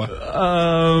 Iowa.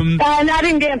 I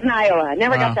didn't dance in Iowa. I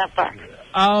never got that far.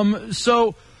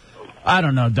 So, I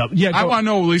don't know. Yeah, I want to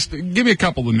know at least. Give me a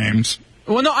couple of names.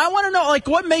 Well, no, I want to know, like,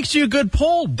 what makes you a good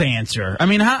pole dancer? I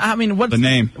mean, what's the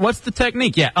name? What's the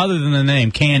technique? Yeah, other than the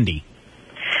name, Candy.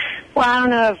 Well, I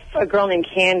don't know if a girl named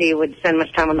Candy would spend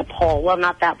much time on the pole. Well,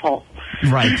 not that pole.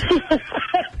 Right.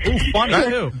 Ooh, funny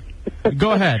too.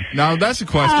 Go ahead. Now that's a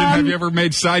question. Have you ever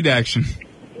made side action?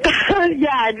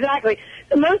 Yeah, exactly.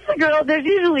 Most of the girls, there's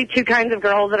usually two kinds of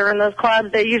girls that are in those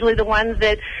clubs. They're usually the ones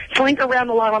that slink around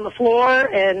a lot on the floor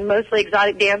and mostly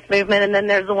exotic dance movement, and then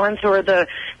there's the ones who are the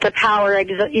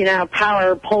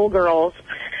power pole girls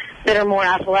that are more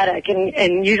athletic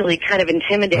and usually kind of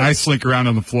intimidating. I slink around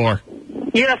on the floor.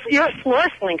 You're a floor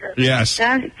slinker. Yes.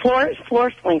 Floor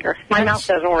slinker. My mouth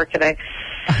doesn't work today.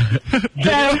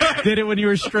 Did it when you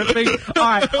were stripping? All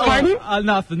right.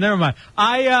 Nothing. Never mind.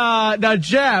 Now,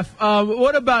 Jeff,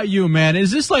 what about you, man?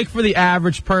 Is this like for the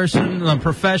average person,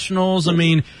 professionals? I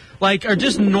mean, like, are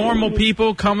just normal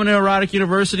people coming to Erotic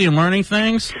University and learning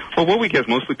things? Well, what we get is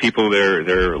mostly people,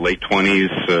 they're late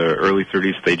 20s, early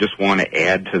 30s. They just want to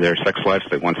add to their sex lives.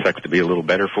 They want sex to be a little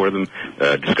better for them,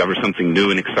 discover something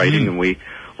new and exciting, and we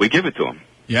give it to them.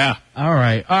 Yeah. All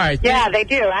right. Yeah, they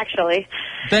do, actually.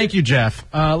 Thank you, Jeff.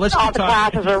 Let's all the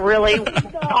classes are really,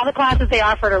 all the classes they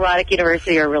offer at Erotic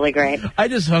University are really great. I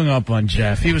just hung up on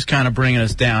Jeff. He was kind of bringing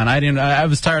us down. I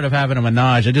was tired of having a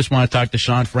menage. I just want to talk to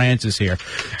Sean Francis here.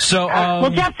 So, well,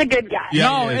 Jeff's a good guy. Yeah,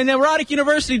 no, and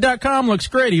eroticuniversity.com looks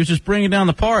great. He was just bringing down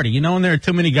the party. When there are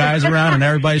too many guys around and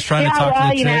everybody's trying to talk to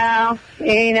the chick.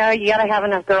 You got to have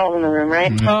enough girls in the room,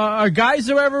 right? Mm-hmm. Are guys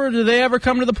do they ever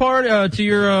come to the party, to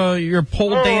your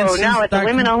pole dance? Oh, no, it's a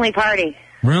women-only party.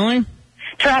 Really?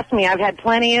 Trust me, I've had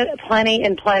plenty of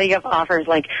offers.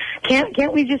 Like,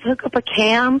 can't we just hook up a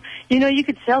cam? You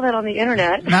could sell that on the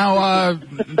internet. Now,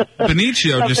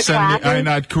 Benicio just sent me.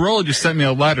 Corolla just sent me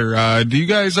a letter. Do you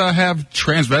guys have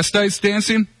transvestites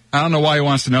dancing? I don't know why he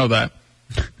wants to know that.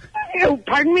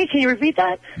 Pardon me? Can you repeat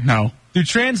that? No. Do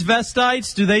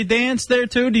transvestites, do they dance there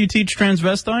too? Do you teach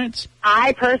transvestites?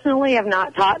 I personally have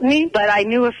not taught me, but I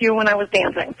knew a few when I was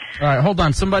dancing. All right, hold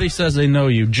on. Somebody says they know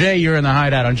you. Jay, you're in the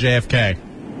Hideout on JFK.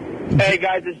 Hey,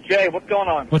 guys, it's Jay. What's going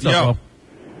on? What's up, Bo?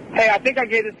 Hey, I think I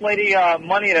gave this lady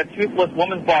money at a Toothless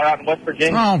Woman's Bar out in West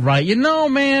Virginia. All right.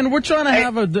 Man, we're trying to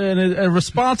have a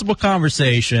responsible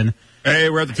conversation.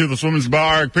 Hey, we're at the Toothless Woman's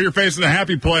Bar. Put your face in a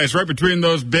happy place, right between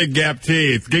those big gap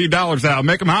teeth. Get your dollars out.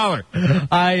 Make them holler.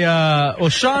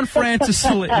 Sean Francis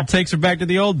takes her back to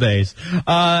the old days.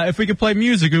 If we could play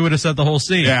music, we would have set the whole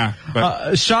scene. Yeah.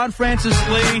 Sean Francis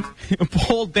Lee,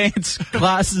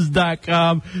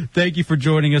 poledanceclasses.com. Thank you for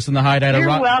joining us in the Hideout.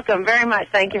 You're welcome very much.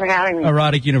 Thank you for having me.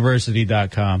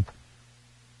 Eroticuniversity.com.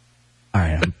 All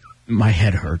right. My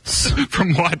head hurts.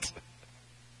 From what?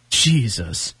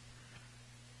 Jesus.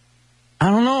 I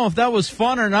don't know if that was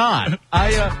fun or not.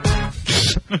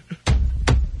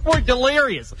 We're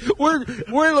delirious.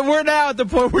 We're now at the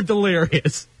point we're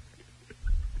delirious.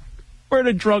 We're in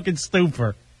a drunken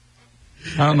stupor.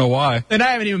 I don't know why. And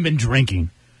I haven't even been drinking.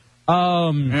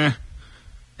 That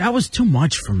was too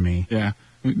much for me. Yeah.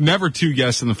 Never two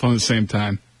guests on the phone at the same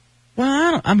time.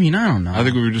 Well, I don't know. I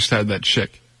think we would just had that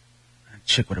chick. That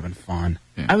chick would have been fun.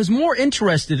 Yeah. I was more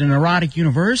interested in Erotic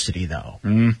University, though.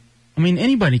 Mm. I mean,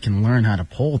 anybody can learn how to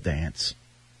pole dance.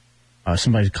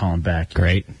 Somebody's calling back.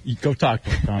 Great. You go talk to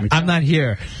him, Tommy. I'm not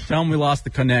here. Tell him we lost the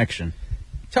connection.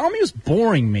 Tell him he was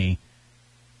boring me.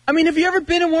 I mean, have you ever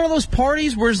been in one of those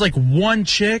parties where there's like one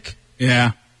chick?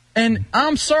 Yeah. And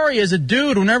I'm sorry, as a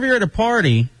dude, whenever you're at a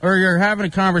party or you're having a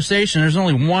conversation, there's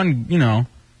only one,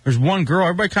 there's one girl.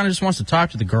 Everybody kind of just wants to talk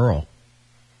to the girl.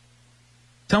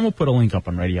 Tell him we'll put a link up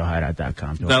on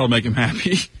RadioHideout.com. That'll make him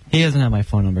happy. He doesn't have my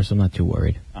phone number, so I'm not too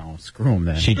worried. Oh, screw him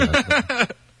then. She does.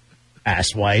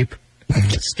 Asswipe.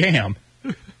 Scam.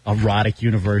 Erotic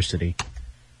University.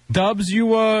 Dubs,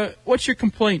 what's your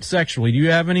complaint sexually? Do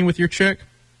you have any with your chick?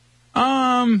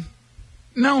 No,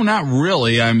 not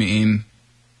really. I mean,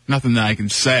 nothing that I can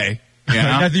say. You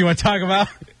know? Nothing you want to talk about?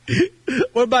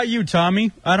 What about you,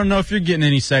 Tommy? I don't know if you're getting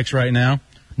any sex right now.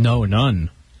 No, none.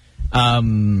 I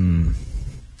don't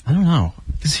know.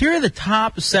 Because here are the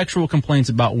top sexual complaints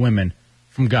about women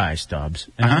from guys, Dubs.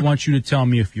 And I want you to tell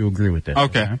me if you agree with this.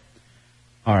 Okay.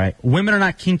 All right. Women are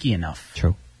not kinky enough.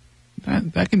 True.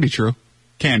 That can be true.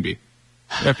 Can be. You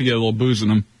have to get a little booze in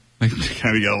them. They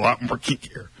kind of get a lot more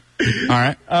kinkier. All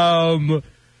right.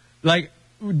 Like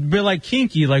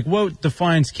kinky, like what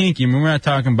defines kinky? I mean, we're not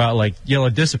talking about like yellow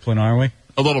discipline, are we?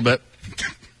 A little bit.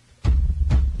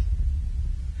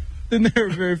 Then there are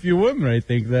very few women, I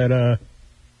think, that,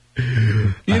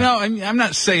 I'm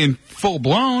not saying full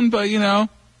blown, but, a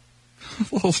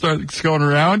little starts going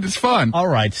around. It's fun. All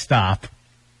right, stop.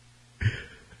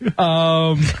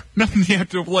 Nothing you have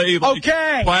to lay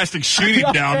plastic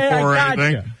sheeting down for or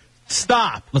anything. You.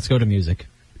 Stop. Let's go to music.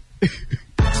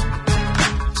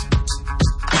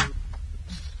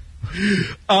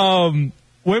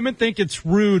 Women think it's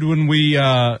rude when we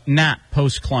nap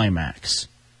post-climax.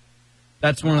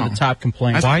 That's one of the top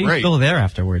complaints. Why are you still there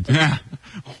afterwards? Yeah.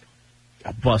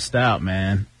 Got bust out,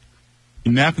 man.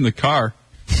 You nap in the car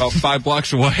about 5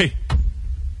 blocks away.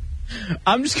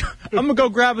 I'm gonna go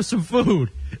grab us some food,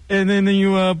 and then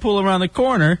you pull around the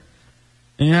corner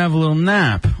and you have a little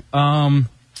nap. Not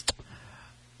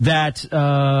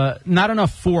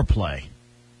enough foreplay.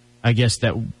 I guess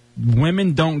that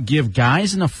women don't give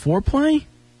guys enough foreplay?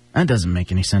 That doesn't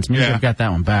make any sense. Maybe I've got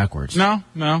that one backwards. No.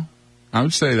 I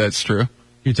would say that's true.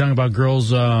 You're talking about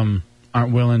girls aren't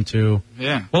willing to...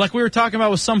 Yeah. Well, like we were talking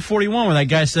about with Sum 41, where that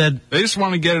guy said... They just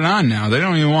want to get it on now. They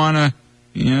don't even want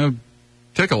to,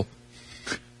 tickle.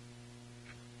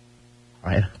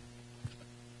 All right.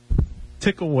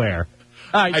 Tickle where?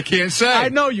 I can't say. I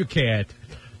know you can't.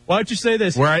 Why don't you say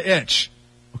this? Where I itch.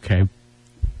 Okay.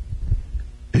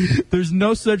 There's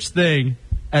no such thing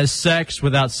as sex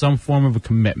without some form of a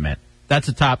commitment. That's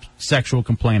a top sexual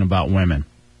complaint about women.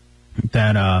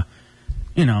 That,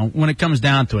 when it comes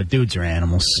down to it, dudes are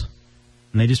animals.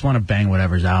 And they just want to bang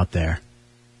whatever's out there.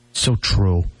 So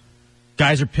true.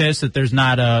 Guys are pissed that they're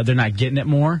not getting it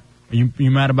more. Are you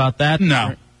mad about that?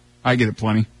 No. I get it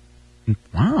plenty.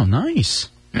 Wow, nice.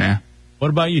 Yeah. What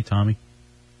about you, Tommy?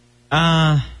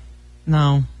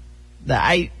 No.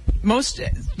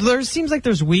 There seems like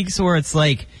there's weeks where it's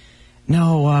like,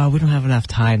 no, we don't have enough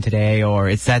time today, or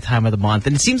it's that time of the month.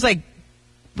 And it seems like,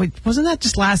 wait, wasn't that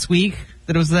just last week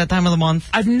that it was that time of the month?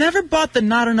 I've never bought the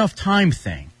not enough time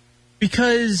thing.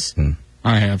 Because...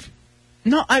 I have.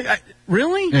 No, I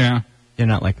really? Yeah. You're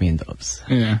not like me and Dubs.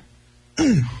 Yeah.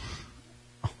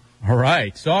 All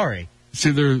right, sorry. It's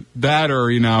either that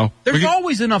or, There's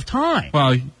always enough time.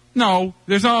 Well, no,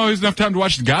 there's not always enough time to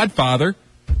watch The Godfather.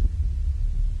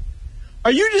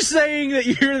 Are you just saying that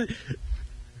you're...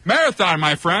 Marathon,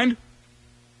 my friend.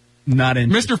 Not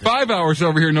interested. Mr. 5 Hours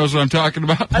over here knows what I'm talking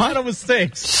about. I thought it was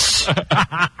 6.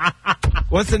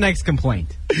 What's the next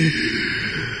complaint?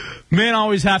 Men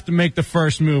always have to make the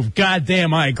first move. God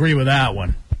damn, I agree with that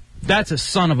one. That's a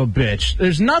son of a bitch.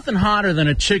 There's nothing hotter than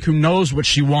a chick who knows what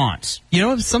she wants.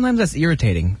 Sometimes that's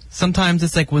irritating. Sometimes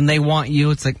it's like when they want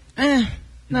you, it's like, not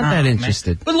that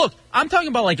interested. Man. But look, I'm talking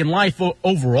about like in life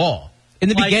overall. In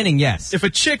the beginning, yes. If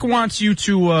a chick wants you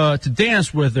to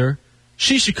dance with her,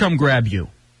 she should come grab you.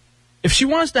 If she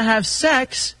wants to have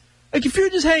sex, like if you're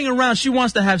just hanging around, she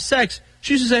wants to have sex,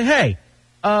 she should say, hey,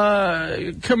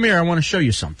 come here, I want to show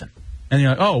you something. And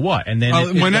you're like, oh, what? And then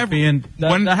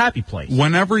the happy place.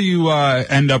 Whenever you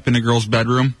end up in a girl's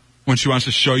bedroom, when she wants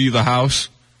to show you the house,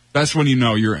 that's when you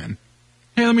know you're in.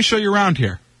 Hey, let me show you around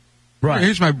here. Right.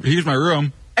 Here's my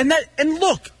room. And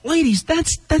look, ladies,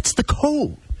 that's the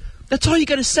code. That's all you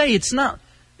got to say. It's not,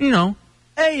 hey,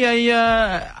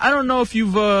 I don't know if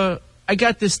you've, I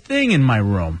got this thing in my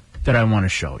room that I want to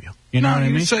show you. You know what I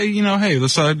mean? You say, hey,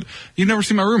 you've never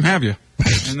seen my room, have you?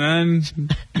 And then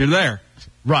you're there.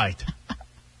 Right.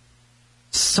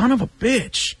 Son of a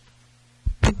bitch.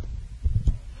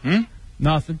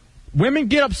 Nothing. Women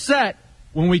get upset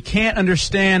when we can't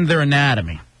understand their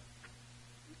anatomy.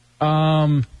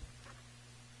 I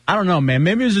don't know, man.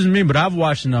 Maybe it's just me, but I've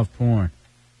watched enough porn.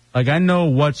 Like, I know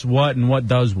what's what and what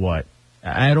does what.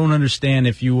 I don't understand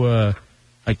if you,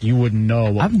 you wouldn't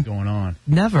know what's going on.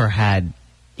 Never had,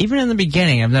 even in the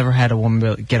beginning, I've never had a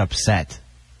woman get upset.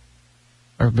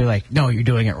 Or be like, no, you're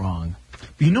doing it wrong.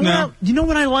 You know what? You know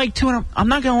what I like too, and I'm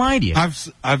not gonna lie to you.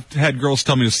 I've had girls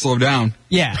tell me to slow down.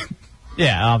 Yeah,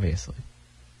 yeah, obviously.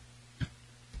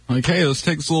 Like, hey, let's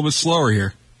take this a little bit slower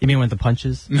here. You mean with the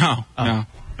punches? No, no.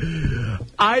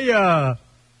 I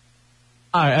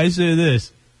say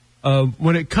this.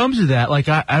 When it comes to that, like,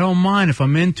 I don't mind if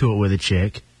I'm into it with a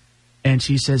chick, and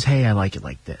she says, "Hey, I like it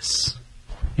like this."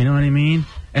 You know what I mean?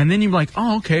 And then you're like,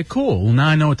 "Oh, okay, cool. Well, now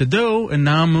I know what to do, and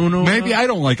now I'm gonna." Maybe I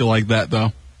don't like it like that,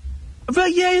 though.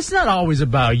 But yeah, it's not always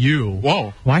about you.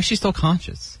 Whoa. Why is she still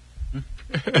conscious?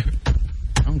 I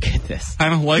don't get this. I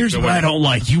don't like Here's what I don't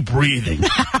like, you breathing.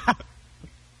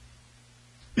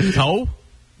 So?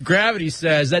 Gravity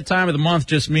says that time of the month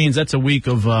just means that's a week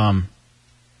of her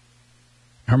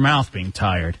mouth being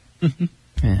tired.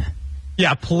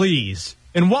 Yeah, please.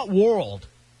 In what world?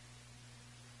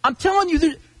 I'm telling you,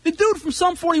 the dude from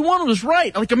Sum 41 was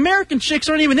right. Like, American chicks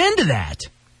aren't even into that.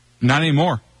 Not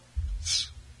anymore.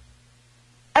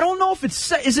 I don't know if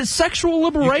is it sexual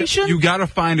liberation? You got to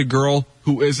find a girl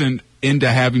who isn't into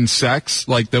having sex,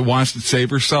 like that wants to save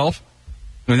herself.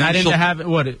 Not into having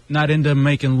what? Not into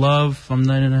making love. I'm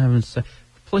not into having sex.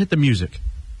 Hit the music.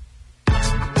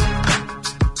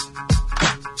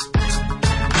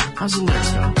 How's the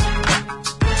lyrics go?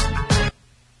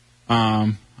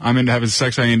 I'm into having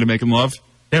sex. I ain't into making love.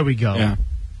 There we go. Yeah.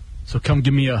 So come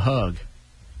give me a hug.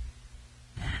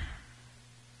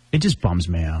 It just bums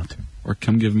me out. Or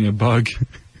come give me a bug.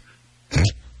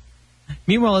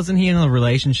 Meanwhile, isn't he in a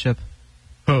relationship?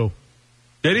 Who?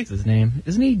 Did he? What's his name?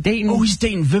 Isn't he dating? Oh, he's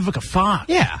dating Vivica Fox.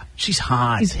 Yeah. She's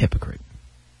hot. He's a hypocrite.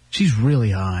 She's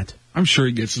really hot. I'm sure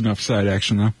he gets enough side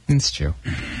action, though. It's true.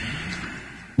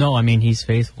 No, I mean, he's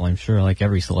faithful, I'm sure, like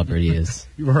every celebrity is.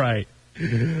 Right.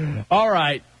 All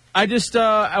right. I just,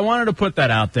 I wanted to put that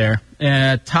out there.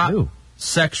 Top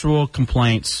sexual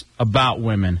complaints about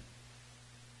women.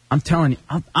 I'm telling you,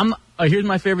 here's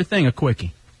my favorite thing, a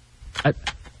quickie.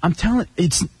 I'm telling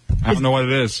I don't know what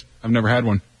it is. I've never had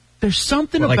one. There's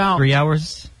something about... Like 3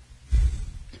 hours?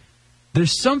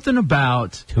 There's something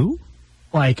about... 2?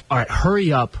 Like, all right,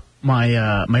 hurry up,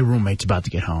 my roommate's about to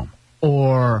get home.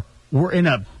 Or we're in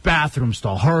a bathroom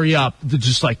stall, hurry up. They're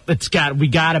just like, we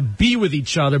gotta be with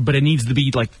each other, but it needs to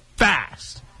be, like,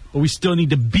 fast. But we still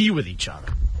need to be with each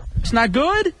other. It's not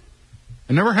good?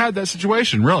 I never had that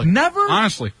situation, really. Never?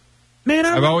 Honestly. Man,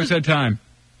 I've always had time.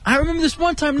 I remember this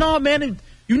one time. No, man,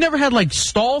 you never had, like,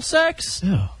 stall sex?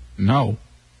 Yeah. No.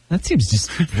 That seems just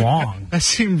wrong. That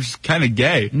seems kind of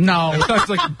gay. No. That sounds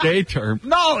like a gay term.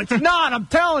 No, it's not. I'm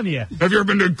telling you. Have you ever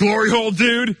been to a glory hole,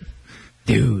 dude?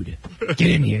 Dude, get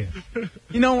in here.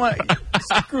 You know what?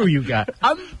 Screw you guys.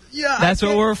 That's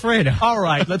what we're afraid of. All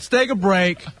right, let's take a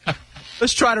break.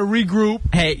 Let's try to regroup.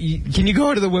 Hey, can you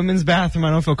go to the women's bathroom?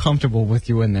 I don't feel comfortable with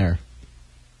you in there.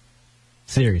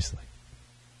 Seriously.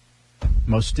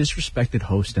 Most disrespected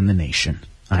host in the nation.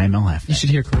 IMLF. You should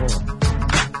hear Corolla.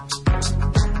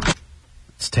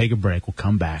 Let's take a break. We'll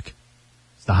come back.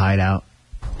 It's the Hideout.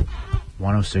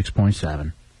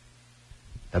 106.7.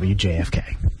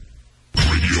 WJFK.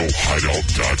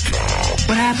 RadioHideout.com.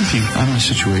 What happened to you? I'm in a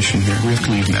situation here. We have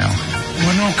to leave now.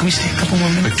 Well, no. Can we stay a couple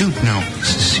more minutes? Dude, no.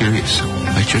 This is serious.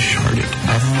 I just sharted.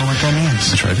 I don't know what that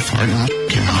means. I tried to fart and I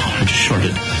just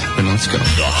sharted. But let's go.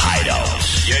 The Hideout.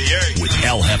 Yeah. With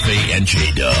El Jefe and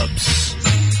J-Dubs.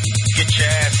 Get your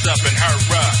ass up and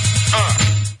hurry up.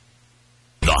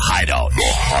 The Hideout.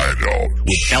 The Hideout.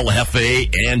 With El Jefe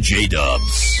and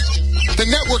J-Dubs. The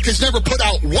network has never put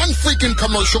out one freaking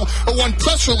commercial or one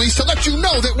press release to let you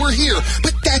know that we're here.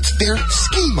 But that's their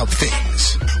scheme of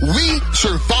things. We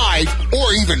survive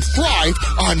or even thrive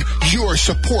on your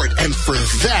support. And for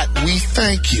that, we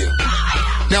thank you.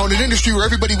 Now, in an industry where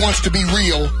everybody wants to be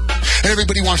real and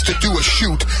everybody wants to do a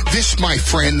shoot, this, my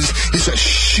friends, is a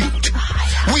shoot.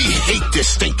 We hate this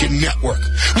stinking network.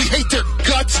 We hate their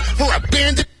guts for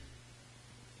abandoned...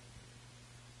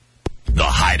 The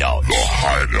Hideout. The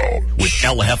Hideout. With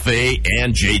El Jefe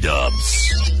and J-Dubs.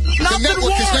 The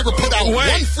network has never put out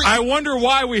one free... I wonder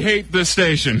why we hate this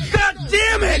station. God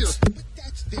damn it! But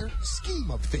that's their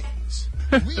scheme of things.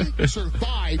 We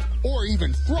survive or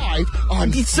even thrive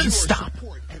on your stop.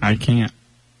 support. I can't.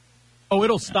 Oh,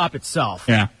 it'll stop itself.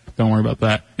 Yeah. Don't worry about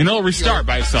that. And it'll restart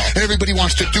by itself. Everybody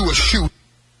wants to do a shoot.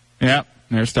 Yep,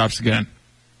 there it stops again.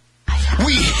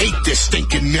 We hate this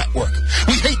stinking network.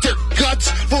 We hate their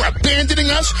guts for abandoning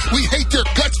us. We hate their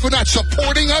guts for not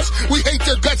supporting us. We hate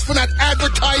their guts for not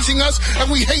advertising us.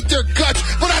 And we hate their guts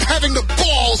for not having the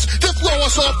balls to throw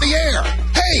us off the air.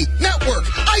 Hey, network,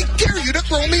 I dare you to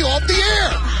throw me off the air.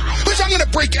 Because I'm going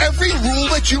to break every rule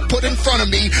that you put in front of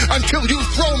me until you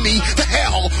throw me the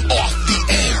hell off the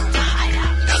air.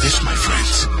 Now this, my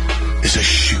friends, is a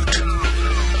shoot.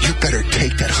 You better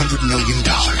take that $100 million.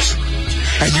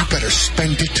 And you better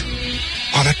spend it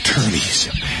on attorneys.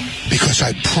 Because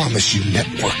I promise you,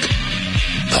 network,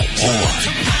 the war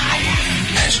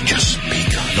has just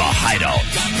begun. The Hideout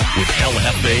with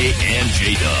LFA and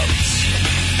J-Dubs.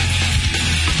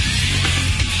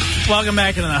 Welcome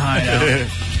back into the Hideout.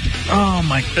 Oh,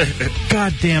 my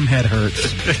goddamn head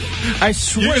hurts. I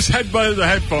swear. You just headbutted the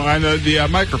headphone, the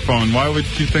microphone. Why would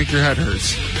you think your head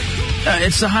hurts?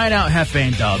 It's the Hideout, Hefe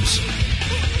and Dubs.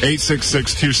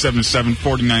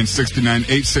 866-277-4969,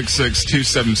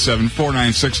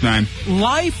 866-277-4969.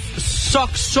 Life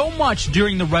sucks so much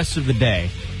during the rest of the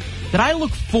day that I look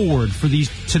forward to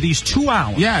these 2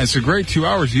 hours. Yeah, it's a great 2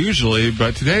 hours usually,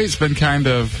 but today's been kind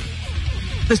of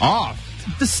off.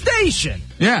 The station.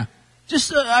 Yeah.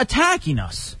 Just attacking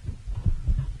us.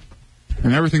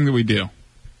 And everything that we do.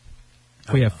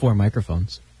 We have 4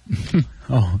 microphones.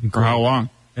 Oh, for how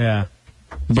long? Yeah.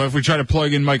 But if we try to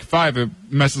plug in mic 5, it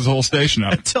messes the whole station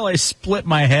up. Until I split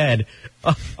my head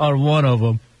on one of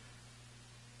them.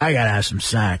 I gotta have some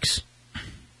sax.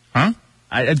 Huh?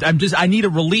 I need a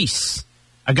release.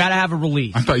 I gotta have a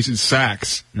release. I thought you said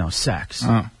sax. No, sax.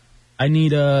 Oh. I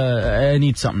need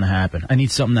something to happen. I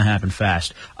need something to happen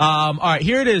fast. All right,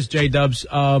 here it is, J-Dubs.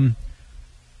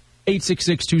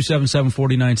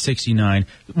 866-277-4969.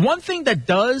 One thing that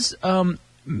does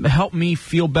help me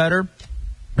feel better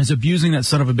is abusing that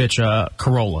son of a bitch,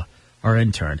 Corolla, our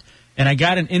intern. And I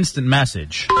got an instant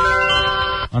message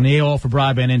on the AOL for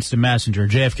Broadband Instant Messenger,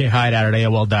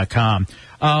 jfkhideout@AOL.com.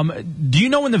 Do you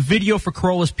know when the video for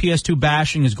Corolla's PS2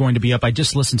 bashing is going to be up? I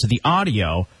just listened to the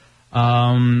audio.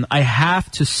 I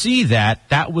have to see that.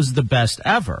 That was the best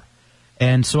ever.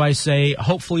 And so I say,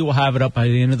 hopefully we'll have it up by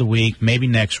the end of the week, maybe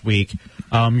next week.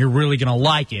 You're really going to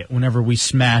like it whenever we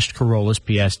smashed Corolla's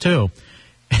PS2.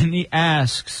 And he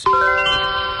asks,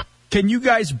 can you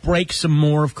guys break some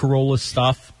more of Corolla's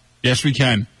stuff? Yes, we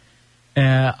can.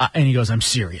 And he goes, I'm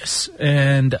serious.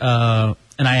 And I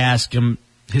ask him,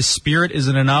 his spirit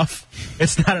isn't enough.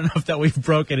 It's not enough that we've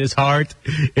broken his heart.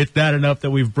 It's not enough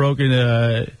that we've broken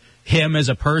him as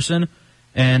a person.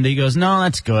 And he goes, no,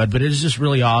 that's good, but it's just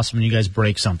really awesome when you guys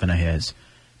break something of his.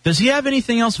 Does he have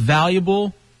anything else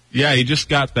valuable? Yeah, he just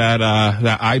got that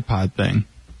iPod thing.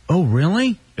 Oh,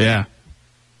 really? Yeah.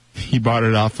 He bought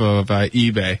it off of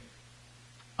eBay.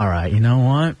 All right, you know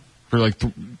what? For like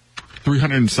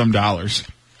 $300 and some.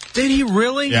 Did he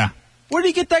really? Yeah. Where did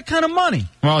he get that kind of money?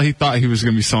 Well, he thought he was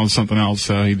going to be selling something else,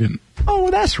 so he didn't. Oh,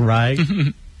 that's right.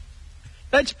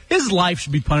 His life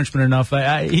should be punishment enough.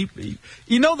 The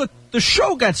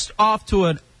show got off to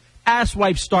an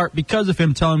asswipe start because of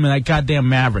him telling me that goddamn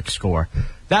Maverick score.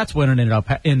 That's what ended up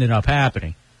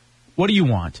happening. What do you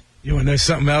want? You want to know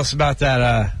something else about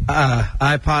that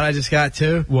iPod I just got,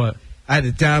 too? What? I had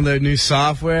to download new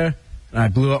software, and I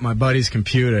blew up my buddy's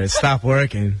computer. It stopped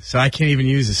working, so I can't even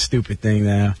use this stupid thing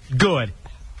now. Good.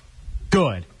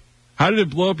 How did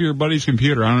it blow up your buddy's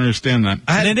computer? I don't understand that.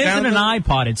 And it isn't an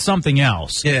iPod. It's something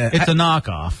else. Yeah. It's a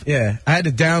knockoff. Yeah. I had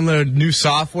to download new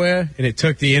software, and it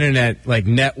took the internet,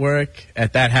 network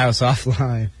at that house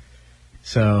offline.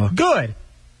 So. Good.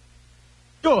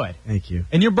 Thank you.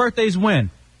 And your birthday's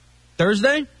when?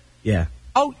 Thursday? Yeah.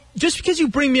 Oh, just because you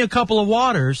bring me a couple of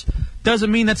waters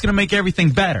doesn't mean that's going to make everything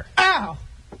better. Ow!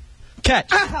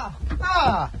 Catch. Ow!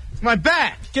 Ah! It's my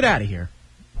back! Get out of here.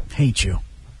 Hate you.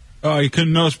 Oh, you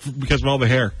couldn't notice because of all the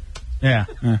hair. Yeah.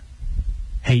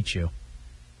 Hate you.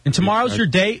 And tomorrow's your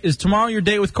date? Is tomorrow your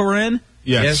date with Corinne?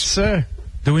 Yes. Yes, sir.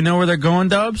 Do we know where they're going,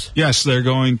 Dubs? Yes, they're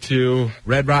going to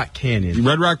Red Rock Canyon.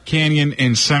 Red Rock Canyon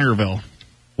in Centerville.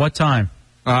 What time?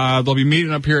 They'll be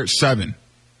meeting up here at 7.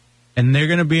 And they're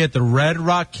going to be at the Red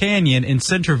Rock Canyon in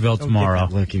Centerville tomorrow.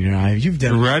 Look in your eye. You've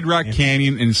done the Red Rock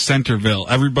Canyon in Centerville.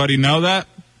 Everybody know that?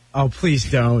 Oh, please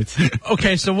don't.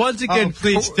 Okay, so once again, oh,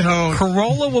 please don't.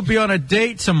 Corolla will be on a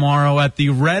date tomorrow at the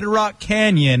Red Rock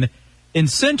Canyon in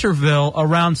Centerville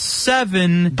around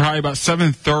 7. Probably about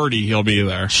 7:30 he'll be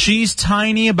there. She's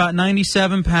tiny, about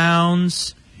 97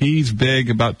 pounds. He's big,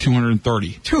 about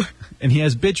 230. And he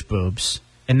has bitch boobs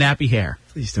and nappy hair.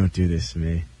 Please don't do this to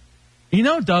me. You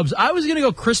know, Dubs, I was going to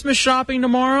go Christmas shopping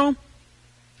tomorrow.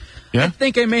 Yeah? I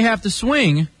think I may have to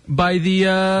swing by the...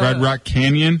 Red Rock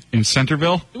Canyon in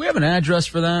Centerville? Do we have an address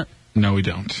for that? No, we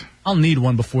don't. I'll need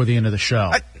one before the end of the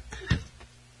show.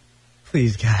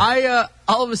 Please, God.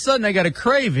 All of a sudden, I got a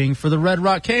craving for the Red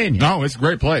Rock Canyon. No, it's a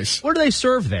great place. What do they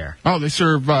serve there? Oh, they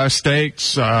serve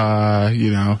steaks,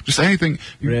 just anything.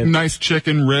 Ribs. Nice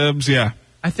chicken, ribs, yeah.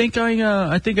 I think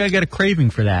I got a craving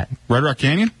for that. Red Rock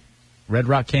Canyon? Red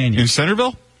Rock Canyon. In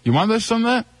Centerville? You want this on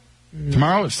that?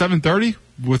 Tomorrow at 7:30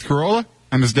 with Corolla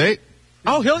on his date?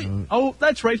 Oh,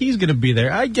 that's right. He's going to be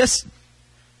there. I guess...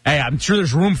 Hey, I'm sure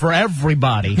there's room for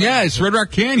everybody. Yeah, it's Red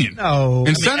Rock Canyon. No.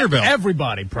 In Centerville.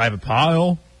 Everybody. Private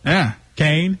Pile. Yeah.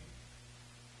 Kane.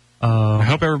 I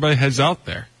hope everybody heads out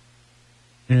there.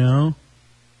 You know?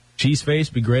 Cheeseface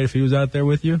would be great if he was out there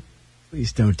with you.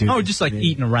 Please don't do that. Oh, just like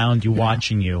eating around you,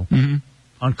 watching you. Mm-hmm.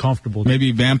 Uncomfortable.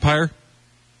 Maybe Vampire?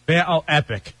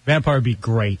 Epic. Vampire would be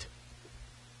great.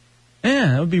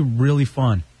 Yeah, that would be really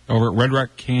fun. Over at Red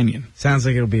Rock Canyon. Sounds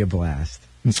like it'll be a blast.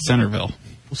 In Centerville.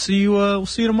 We'll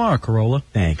see you tomorrow, Corolla.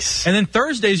 Thanks. And then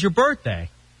Thursday's your birthday.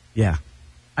 Yeah.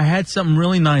 I had something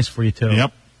really nice for you, too.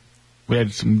 Yep. We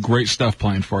had some great stuff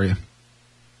planned for you.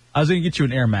 I was going to get you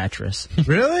an air mattress.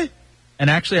 Really? And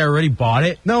actually, I already bought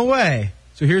it. No way.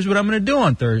 So here's what I'm going to do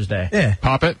on Thursday. Yeah.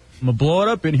 Pop it. I'm going to blow it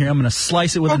up in here. I'm going to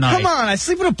slice it with a knife. Come on. I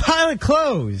sleep with a pile of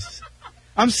clothes.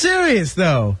 I'm serious,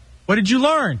 though. What did you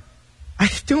learn? I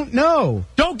don't know.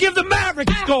 Don't give the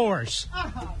Mavericks scores.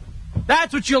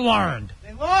 That's what you learned.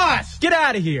 They lost. Get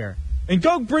out of here. And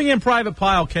go bring in Private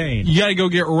Pile Kane. You got to go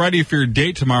get ready for your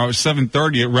date tomorrow at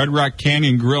 7:30 at Red Rock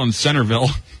Canyon Grill in Centerville.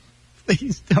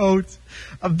 Please don't.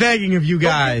 I'm begging of you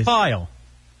guys. Pile.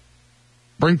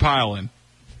 Bring Pile in.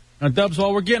 Now, Dubs,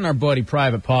 while we're getting our buddy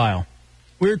Private Pile,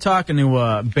 we were talking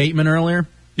to Bateman earlier.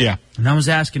 Yeah. And I was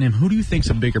asking him, who do you think's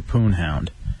a bigger poon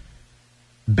hound?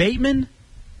 Bateman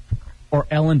or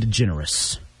Ellen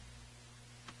DeGeneres?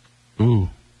 Ooh.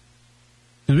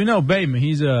 Because we know Bateman,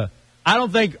 he's a... I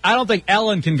don't think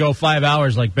Ellen can go 5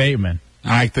 hours like Bateman.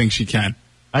 I think she can.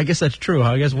 I guess that's true.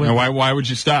 I guess when, why would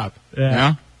you stop?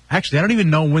 Yeah. Actually, I don't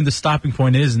even know when the stopping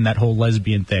point is in that whole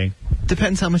lesbian thing.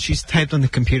 Depends how much she's typed on the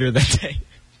computer that day.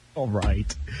 All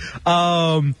right.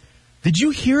 Did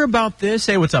you hear about this?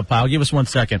 Hey, what's up, pal? Give us 1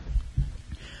 second.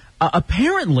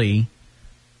 Apparently,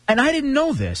 and I didn't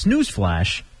know this,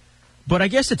 newsflash, but I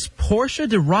guess it's Portia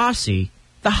de Rossi,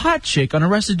 the hot chick on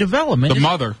Arrested Development. The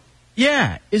mother.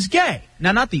 Yeah, is gay.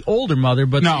 Now, not the older mother,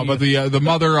 but the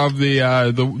mother of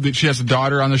the she has a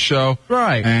daughter on the show,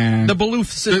 right? And the Bluth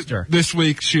sister. This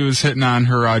week, she was hitting on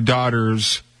her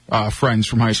daughter's friends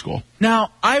from high school.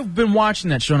 Now, I've been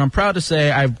watching that show, and I'm proud to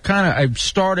say I've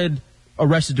started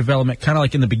Arrested Development kind of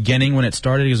like in the beginning when it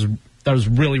started. That was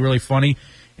really, really funny.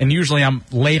 And usually I'm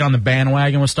late on the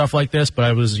bandwagon with stuff like this, but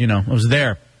I was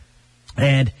there,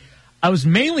 and I was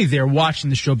mainly there watching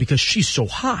the show because she's so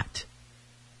hot.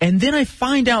 And then I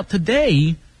find out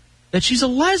today that she's a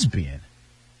lesbian.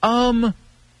 Even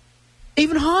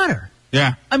hotter.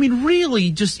 Yeah. I mean, really,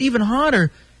 just even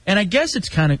hotter. And I guess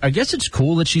it's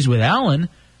cool that she's with Ellen,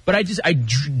 but I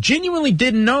genuinely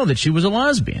didn't know that she was a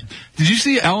lesbian. Did you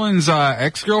see Ellen's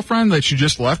ex-girlfriend that she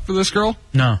just left for this girl?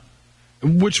 No.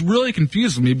 Which really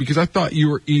confused me because I thought you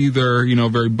were either,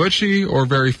 very butchy or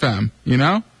very femme,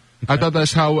 Okay. I thought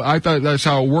that's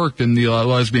how it worked in the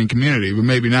lesbian community, but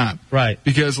maybe not. Right.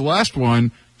 Because the last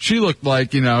one, she looked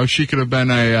like, she could have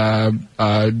been a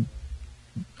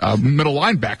middle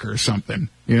linebacker or something,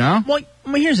 Well,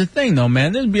 I mean, here's the thing, though,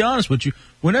 man. To be honest with you,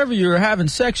 whenever you're having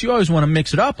sex, you always want to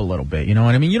mix it up a little bit. You know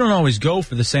what I mean? You don't always go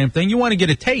for the same thing. You want to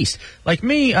get a taste. Like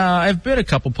me, I've been a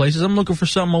couple places. I'm looking for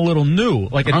something a little new,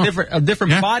 like a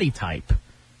different body type.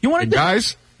 You want to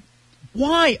guys?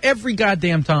 Why every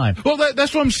goddamn time? Well,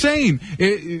 that's what I'm saying.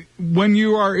 When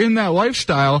you are in that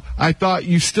lifestyle, I thought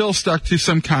you still stuck to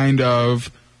some kind of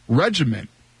regimen.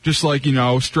 Just like,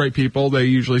 straight people, they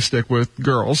usually stick with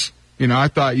girls. I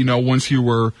thought, once you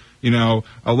were,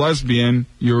 a lesbian,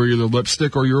 you were either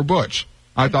lipstick or you were butch.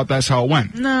 I thought that's how it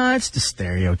went. No, it's the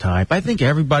stereotype. I think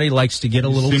everybody likes to get a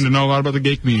little... You seem to know a lot about the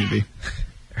gay community.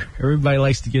 Everybody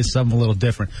likes to get something a little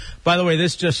different. By the way,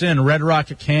 this just in, Red Rock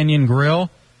Canyon Grill...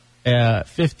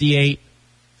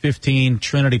 5815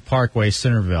 Trinity Parkway,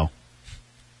 Centerville.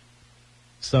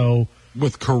 So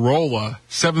with Corolla,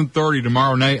 7:30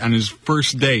 tomorrow night on his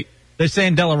first date. They're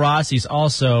saying Della Rossi's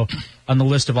also on the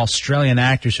list of Australian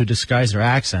actors who disguise their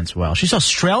accents well. She's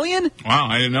Australian? Wow,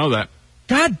 I didn't know that.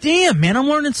 God damn, man, I'm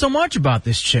learning so much about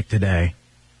this chick today.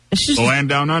 It's just the land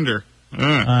down under.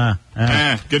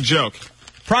 Good joke.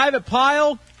 Private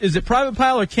Pile? Is it Private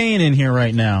Pile or Kane in here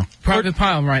right now? Private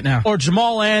Pile right now. Or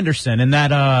Jamal Anderson in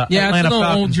that yeah, Atlanta it's a little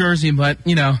Falcons. old jersey, but,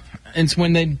 It's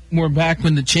when they were back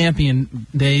when the champion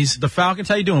days. The Falcons,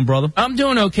 how you doing, brother? I'm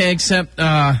doing okay, except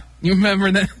you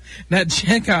remember that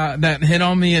chick that hit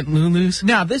on me at Lulu's?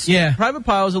 Now, this Private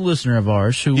Pile is a listener of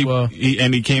ours who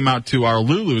he came out to our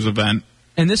Lulu's event.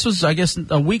 And this was, I guess,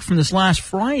 a week from this last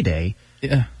Friday.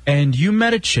 Yeah. And you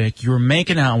met a chick. You were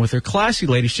making out with her. Classy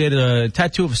lady. She had a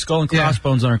tattoo of a skull and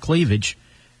crossbones on her cleavage.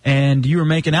 And you were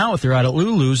making out with her out at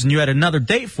Lulu's, and you had another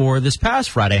date for her this past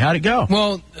Friday. How'd it go?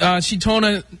 Well, she told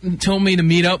me to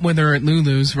meet up with her at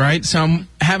Lulu's, right? So I'm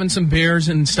having some beers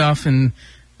and stuff, and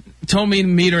told me to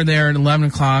meet her there at 11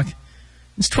 o'clock.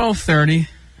 It's 12:30.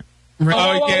 Oh, you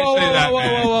can't say that,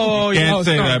 man. You can't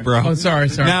say that, bro. Oh, sorry.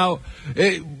 Now,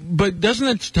 but doesn't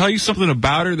it tell you something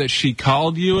about her that she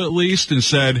called you at least and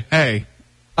said, "Hey"?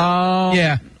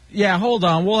 Yeah. Hold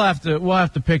on. We'll have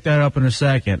to pick that up in a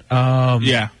second.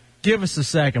 Yeah. Give us a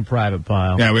second, Private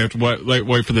Pile. Yeah, we have to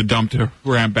wait for the dump to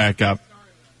ramp back up.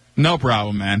 No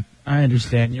problem, man. I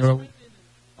understand.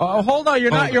 Oh, hold on.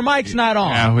 Your mic's not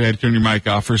on. Yeah, we had to turn your mic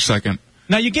off for a second.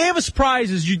 Now, you gave us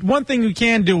prizes. One thing we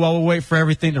can do while we wait for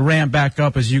everything to ramp back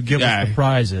up is you give us the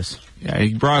prizes. Yeah,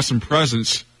 he brought us some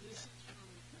presents.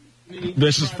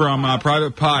 This is from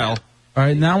Private Pile. All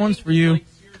right, that one's for you.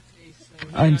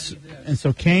 And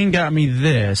so Kane got me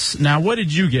this. Now, what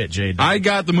did you get, Jay? I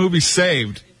got the movie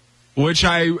Saved, which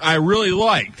I really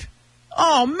liked.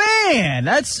 Oh, man.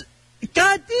 That's...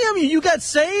 God damn you. You got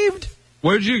Saved?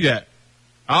 What did you get?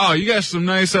 Oh, you got some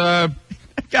nice... I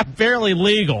got Barely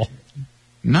Legal.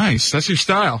 Nice. That's your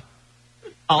style.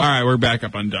 All right, we're back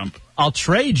up on dump. I'll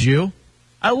trade you.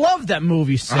 I love that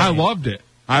movie, Saved. I loved it.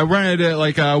 I rented it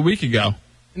like a week ago.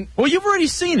 Well, you've already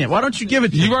seen it. Why don't you give it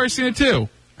to me? You've already seen it, too.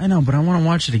 I know, but I want to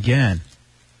watch it again.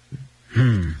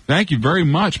 Thank you very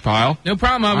much, Pile. No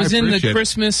problem. I was in the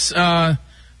Christmas,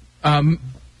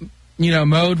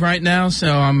 mode right now,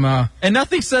 so I'm. And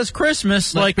nothing says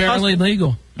Christmas like Barely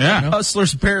Legal. Yeah,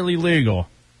 Hustler's Barely Legal.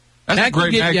 That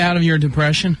can get you out of your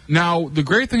depression. Now, the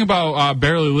great thing about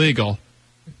Barely Legal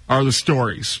are the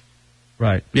stories.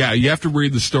 Right. Yeah, you have to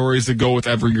read the stories that go with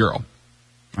every girl.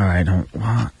 All right.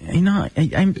 You're not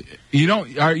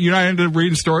into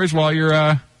reading stories while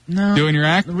you're doing your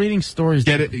act? Reading stories.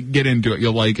 Get into it.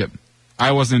 You'll like it.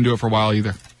 I wasn't into it for a while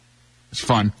either. It's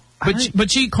fun.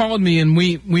 But she called me and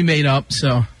we made up.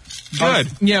 So good.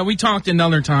 We talked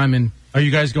another time. And are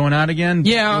you guys going out again?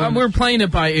 Yeah, we're playing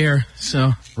it by ear.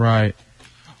 So right.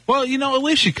 Well, at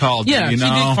least she called. Yeah, she did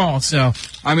call. So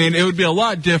I mean, it would be a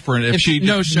lot different if she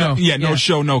no show. No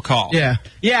show, no call. Yeah.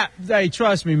 Hey,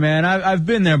 trust me, man. I've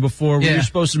been there before. When you're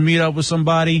supposed to meet up with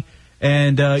somebody,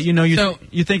 and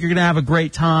you think you're gonna have a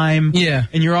great time. Yeah.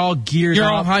 And you're all geared. You're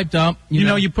all hyped up.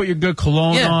 You put your good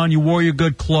cologne on. You wore your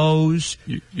good clothes.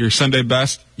 Your Sunday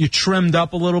best. You trimmed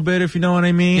up a little bit, if you know what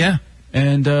I mean. Yeah.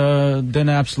 And then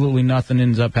absolutely nothing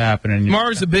ends up happening.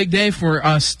 Tomorrow's a big day for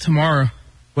us. Tomorrow.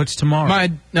 What's tomorrow?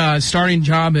 My starting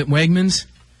job at Wegmans.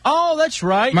 Oh, that's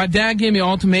right. My dad gave me an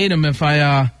ultimatum if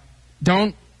I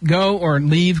don't go or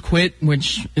leave, quit,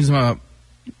 which is a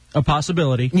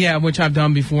possibility. Yeah, which I've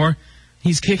done before.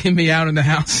 He's kicking me out of the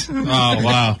house. Oh,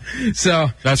 wow. So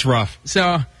that's rough.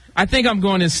 So I think I'm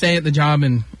going to stay at the job,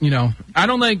 and I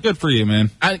don't like. Good for you,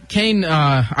 man. Kane,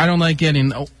 I don't like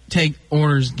take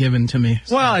orders given to me.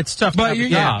 So. Well, it's tough. But you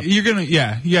have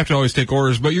to always take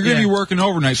orders. But you're gonna be working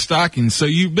overnight stocking, so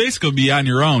you basically be on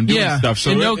your own doing stuff.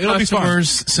 So and no customers.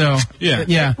 So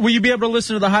yeah. Will you be able to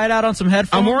listen to the Hideout on some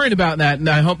headphones? I'm worried about that, and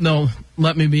I hope they'll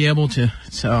let me be able to.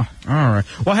 So all right.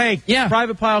 Well, hey,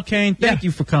 Private Pile Kane, thank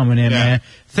you for coming in, man.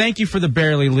 Thank you for the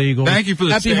Barely Legal. Thank you for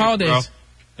the happy holidays. Bro.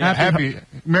 Happy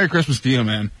Merry Christmas to you,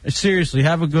 man. Seriously,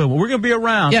 have a good one. We're going to be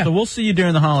around, so we'll see you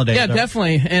during the holidays. Yeah,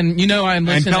 definitely. And I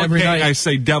listen every night. I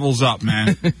say devil's up,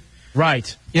 man.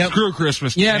 Right. Yep. Screw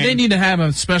Christmas. Yeah, they need to have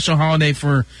a special holiday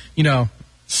for,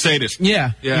 sadists.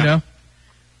 Yeah.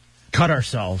 Cut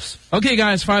ourselves. Okay,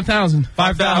 guys, 5,000.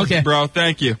 5,000, okay. Bro.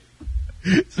 Thank you.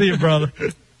 See you, brother.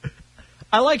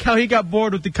 I like how he got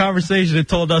bored with the conversation and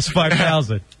told us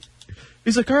 5,000.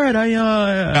 He's like, all right,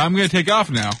 I'm going to take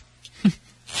off now.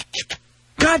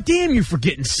 God damn you for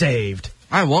getting saved.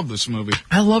 I love this movie.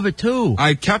 I love it too.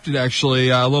 I kept it actually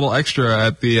a little extra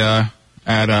at the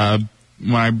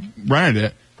when I rented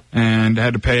it and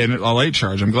had to pay a late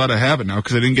charge. I'm glad I have it now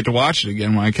because I didn't get to watch it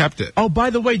again when I kept it. Oh, by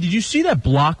the way, did you see that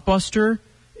Blockbuster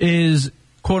is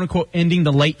quote unquote ending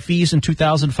the late fees in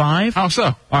 2005? How so?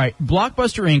 All right,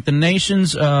 Blockbuster Inc., the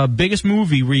nation's biggest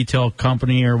movie retail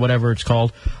company or whatever it's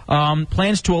called,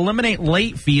 plans to eliminate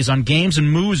late fees on games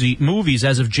and movies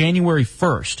as of January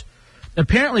 1st.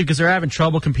 Apparently, because they're having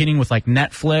trouble competing with like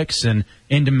Netflix and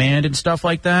In Demand and stuff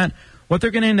like that, what they're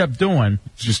going to end up doing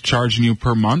is just charging you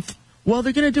per month. Well,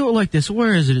 they're going to do it like this.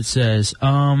 Where is it? It says,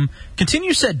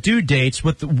 continue set due dates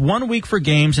with 1 week for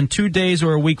games and 2 days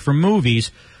or a week for movies,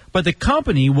 but the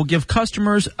company will give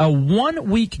customers a 1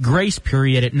 week grace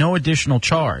period at no additional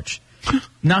charge.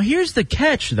 Now, here's the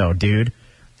catch, though, dude.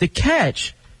 The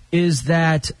catch is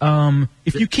that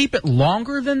if you keep it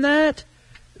longer than that,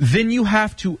 then you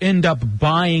have to end up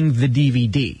buying the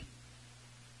DVD.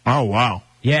 Oh, wow.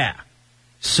 Yeah.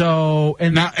 So,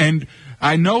 and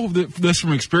I know this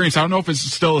from experience. I don't know if it's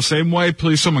still the same way.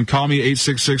 Please, someone call me,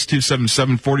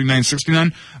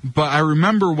 866-277-4969. But I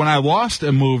remember when I lost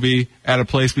a movie at a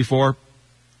place before,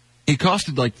 it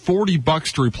costed like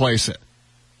 $40 to replace it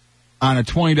on a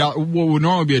 $20, what would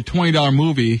normally be a $20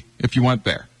 movie if you went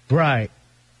there. Right.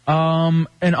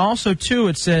 And also, too,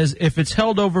 it says if it's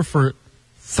held over for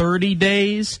 30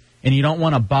 days and you don't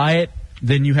want to buy it,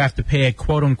 then you have to pay a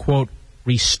quote-unquote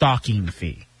restocking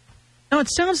fee. Now, it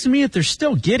sounds to me that they're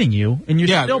still getting you, and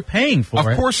you're still paying for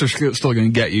it. Of course they're still going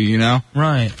to get you, you know?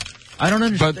 Right. I don't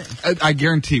understand. But I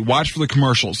guarantee, watch for the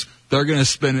commercials. They're going to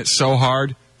spin it so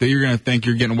hard that you're going to think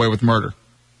you're getting away with murder.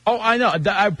 Oh, I know.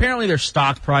 Apparently their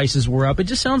stock prices were up. It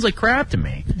just sounds like crap to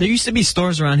me. There used to be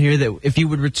stores around here that if you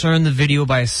would return the video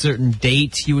by a certain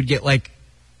date, you would get, like,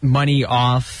 money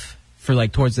off for,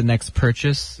 like, towards the next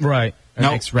purchase. Right. Or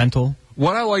next rental.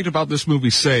 What I liked about this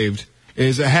movie, Saved,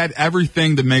 is it had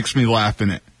everything that makes me laugh in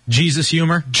it. Jesus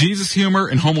humor? Jesus humor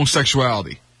and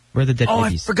homosexuality. Where are the dead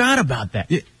babies? I forgot about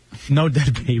that. No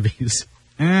dead babies.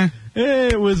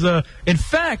 It was, in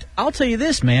fact, I'll tell you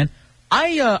this, man.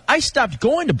 I stopped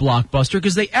going to Blockbuster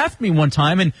because they effed me one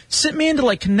time and sent me into,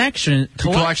 like,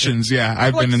 collections. Yeah,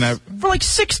 I've been in that. For, like,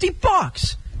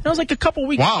 $60. That was, like, a couple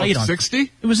weeks late on.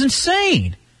 60? It was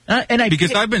insane.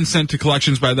 Because I've been sent to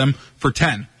collections by them for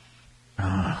 10.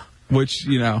 Which,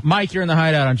 you know. Mike, you're in the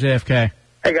Hideout on JFK.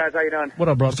 Hey, guys, how you doing? What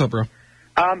up, bro? What's up, bro?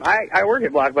 I work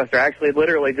at Blockbuster. I actually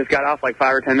literally just got off like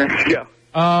 5 or 10 minutes ago.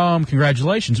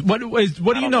 Congratulations. What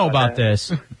do you know about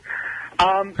this?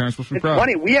 Parents will be it's proud.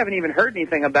 funny. We haven't even heard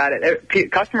anything about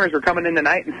it. Customers were coming in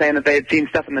tonight and saying that they had seen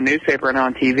stuff in the newspaper and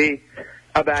on TV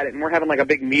about it, and we're having like a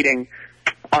big meeting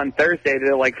on Thursday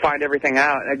to like find everything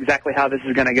out, exactly how this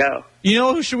is going to go. You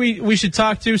know who we should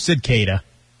talk to? Sid Cada.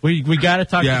 We got to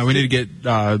talk. Yeah, to we need to get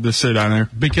the Sid on there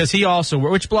because he also.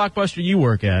 Which Blockbuster you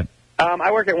work at?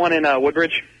 I work at one in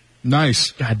Woodbridge.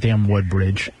 Nice. Goddamn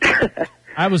Woodbridge.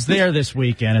 I was there this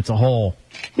weekend. It's a hole.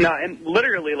 No, and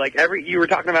literally, like you were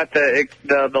talking about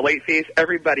the late fees.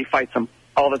 Everybody fights them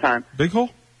all the time. Big hole.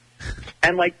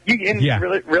 And like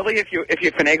really, if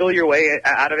you finagle your way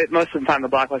out of it, most of the time the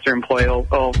Blockbuster employee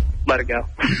will let it go.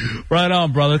 Right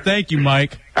on, brother. Thank you,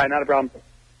 Mike. All right, not a problem.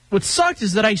 What sucked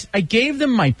is that I gave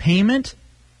them my payment,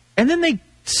 and then they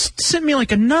sent me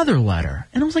like another letter,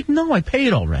 and I was like, no, I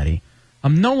paid already.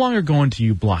 I'm no longer going to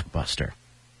you, Blockbuster.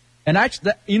 And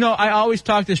I always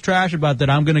talk this trash about that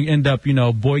I'm going to end up,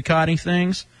 boycotting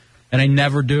things, and I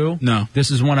never do. No.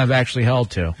 This is one I've actually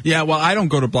held to. Yeah, well, I don't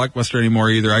go to Blockbuster anymore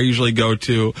either. I usually go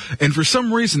to, and for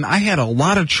some reason, I had a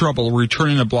lot of trouble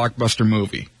returning a Blockbuster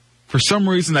movie. For some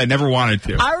reason, I never wanted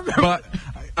to. I remember. But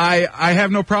I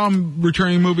have no problem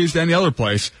returning movies to any other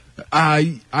place.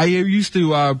 I used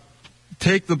to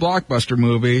take the Blockbuster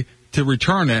movie to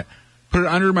return it, put it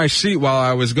under my seat while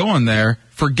I was going there,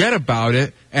 forget about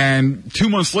it, and 2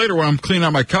 months later when I'm cleaning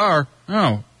out my car,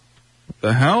 what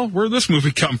the hell? Where'd this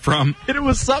movie come from? And it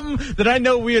was something that I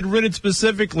know we had rented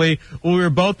specifically when we were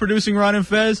both producing Ron and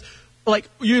Fez. Like,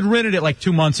 you had rented it like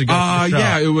 2 months ago.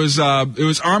 Yeah, it was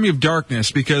Army of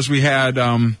Darkness because we had,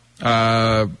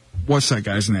 what's that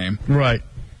guy's name? Right.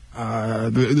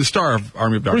 The star of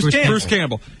Army of Darkness. Bruce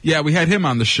Campbell. Yeah, we had him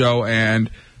on the show, and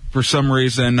for some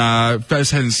reason,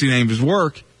 Fez hadn't seen any of his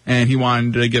work, and he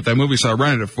wanted to get that movie, so I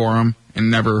rented it for him and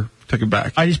never took it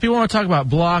back. People want to talk about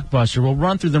Blockbuster. We'll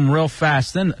run through them real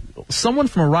fast. Then someone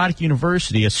from Erotic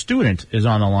University, a student, is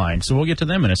on the line, so we'll get to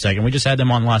them in a second. We just had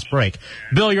them on last break.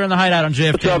 Bill, you're in the Hideout on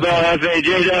JFK. What's up, LFA,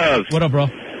 J-Dubs? What up, bro?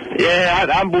 Yeah,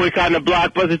 I'm boycotting the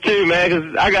Blockbuster too, man, because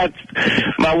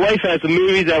my wife had some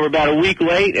movies that were about a week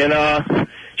late, and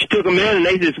she took them in,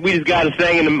 and we just got a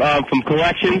thing from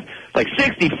collections. Like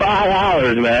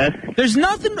 $65, man. There's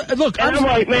nothing. Look, and I'm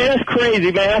like, man, that's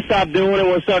crazy, man. I stopped doing it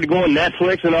when I started going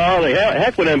Netflix and all. Like,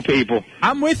 heck with them people.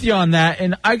 I'm with you on that,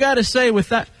 and I gotta say, with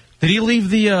that, did he leave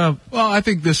the? Well, I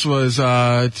think this was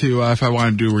to if I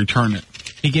wanted to return it.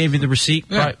 He gave you the receipt.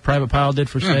 Yeah. Private Pile did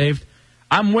for Saved.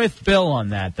 I'm with Bill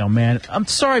on that, though, man. I'm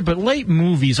sorry, but late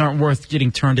movies aren't worth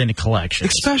getting turned into collections.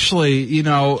 Especially,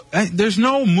 there's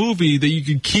no movie that you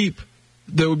could keep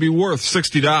that would be worth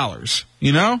 $60.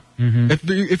 You know? Mm-hmm.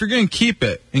 If you're going to keep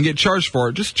it and get charged for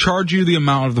it, just charge you the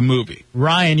amount of the movie.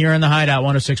 Ryan, you're in the Hideout,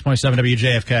 106.7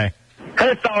 WJFK.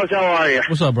 Hey, fellas, how are you?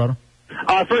 What's up, brother?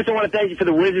 First, I want to thank you for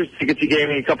the Wizards tickets you gave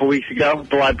me a couple weeks ago,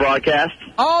 the live broadcast.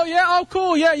 Oh, yeah? Oh,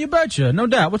 cool. Yeah, you betcha. No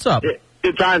doubt. What's up?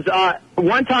 Good times.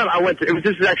 One time I went to,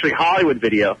 this was actually Hollywood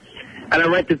Video, and I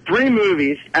rented 3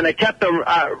 movies, and I kept them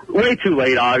way too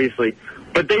late, obviously.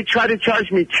 But they tried to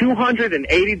charge me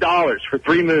 $280 for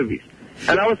 3 movies.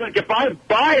 And I was like, if I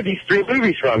buy these 3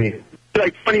 movies from you, it'd be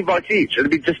like $20 each.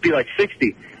 It'd just be like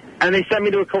 $60. And they sent me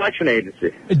to a collection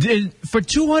agency. For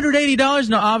 $280?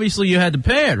 Now, obviously you had to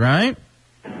pay it, right?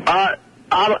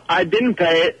 I didn't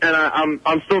pay it, and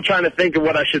I'm still trying to think of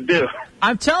what I should do.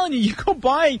 I'm telling you, you go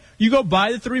buy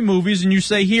the 3 movies, and you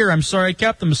say, here, I'm sorry I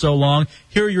kept them so long.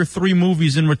 Here are your 3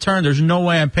 movies in return. There's no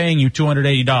way I'm paying you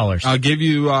 $280. I'll give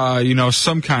you,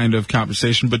 some kind of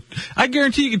compensation, but I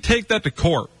guarantee you can take that to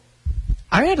court.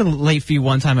 I had a late fee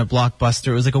one time at Blockbuster.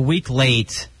 It was like a week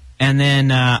late, and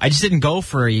then I just didn't go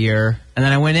for a year. And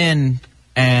then I went in,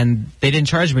 and they didn't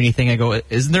charge me anything. I go,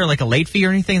 isn't there like a late fee or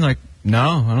anything? They're like,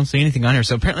 no, I don't see anything on here.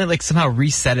 So apparently, like, somehow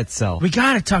reset itself. We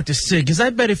got to talk to Sid, because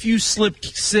I bet if you slipped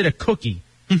Sid a cookie,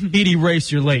 he'd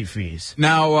erase your late fees.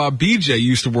 Now, BJ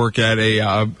used to work at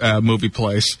a movie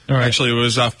place. Right. Actually, it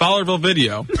was Fowlerville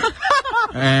Video.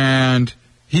 And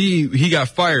he got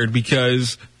fired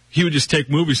because he would just take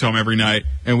movies home every night,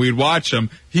 and we'd watch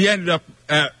them. He ended up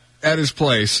at his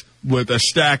place with a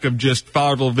stack of just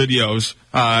Fowlerville videos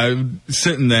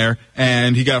sitting there,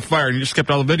 and he got fired, and he just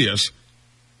kept all the videos.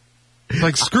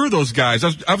 Like, screw those guys.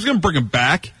 I was going to bring them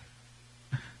back.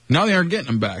 Now they aren't getting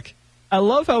them back. I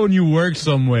love how when you work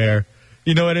somewhere,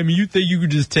 you know what I mean? You think you could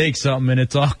just take something and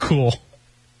it's all cool.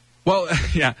 Well,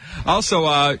 yeah. Also,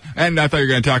 and I thought you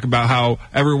were going to talk about how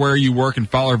everywhere you work in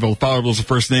Fowlerville's the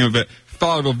first name of it.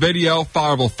 Fowlerville Video,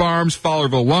 Fowlerville Farms,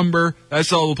 Fowlerville Lumber.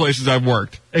 That's all the places I've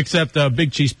worked. Except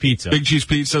Big Cheese Pizza. Big Cheese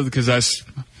Pizza, because that's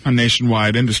a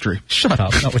nationwide industry. Shut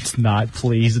up. No, it's not,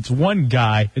 please. It's one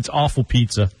guy. It's awful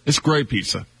pizza. It's great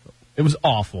pizza. It was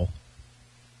awful.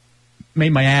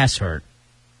 Made my ass hurt.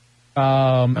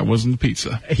 That wasn't the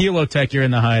pizza. Helo Tech, you're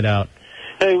in the Hideout.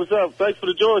 Hey, what's up? Thanks for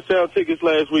the Georgetown tickets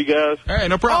last week, guys. Hey,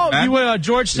 no problem, man. You were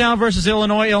Georgetown versus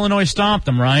Illinois. Illinois stomped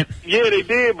them, right? Yeah, they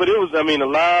did, but it was, a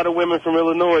lot of women from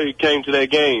Illinois came to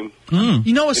that game.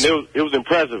 You know, it was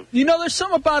impressive. You know, there's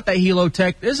something about that Helo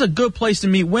Tech. This is a good place to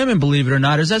meet women, believe it or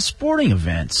not, is at sporting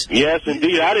events. Yes,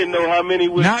 indeed. I didn't know how many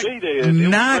would be there.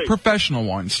 Not professional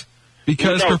ones.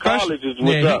 Because colleges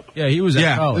was up. Yeah, he was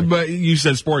at college. But you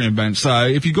said sporting events.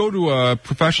 If you go to a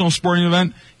professional sporting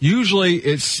event, usually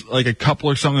it's like a couple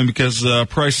or something because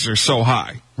prices are so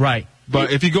high. Right.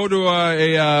 But if you go to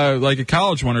a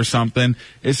college one or something,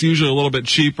 it's usually a little bit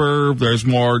cheaper. There's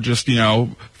more just,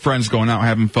 friends going out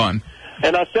having fun.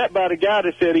 And I sat by the guy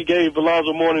that said he gave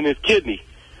Alonzo Mourning his kidney.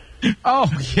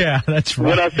 Oh, yeah, that's right.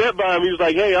 When I sat by him, he was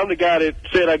like, hey, I'm the guy that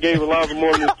said I gave Alonzo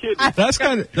Mourning his kidney. That's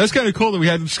kind of cool that we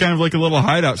had just kind of like a little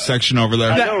hideout section over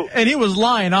there. I know. And he was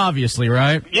lying, obviously,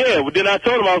 right? Yeah, but then I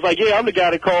told him, I was like, yeah, I'm the guy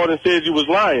that called and said you was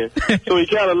lying. So he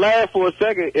kind of laughed for a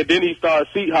second, and then he started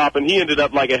seat hopping. He ended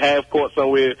up like at half court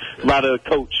somewhere by the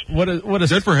coach. What a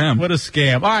good for him. What a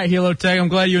scam. All right, Helo Tech, I'm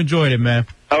glad you enjoyed it, man.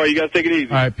 All right, you guys take it easy.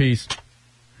 All right, peace.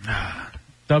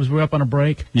 Dubs, we're up on a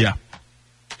break? Yeah.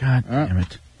 God damn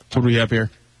it. What do we have here?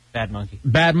 Bad Monkey.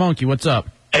 Bad Monkey, what's up?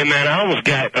 Hey, man, I almost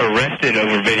got arrested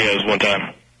over videos one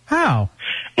time. How?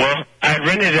 Well, I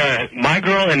rented My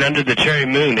Girl and Under the Cherry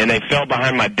Moon, and they fell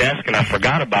behind my desk, and I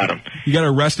forgot about them. You got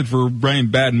arrested for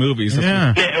renting bad movies.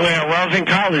 Yeah. Well, I was in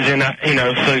college, and,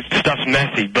 so stuff's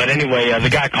messy. But anyway, the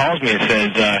guy calls me and says,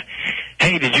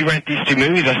 hey, did you rent these 2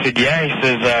 movies? I said, yeah. He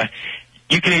says,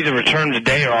 you can either return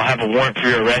today or I'll have a warrant for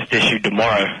your arrest issued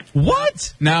tomorrow.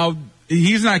 What? Now,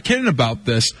 he's not kidding about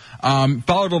this.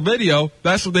 Fowlerville Video,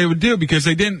 that's what they would do because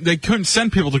they couldn't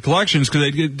send people to collections because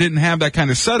they didn't have that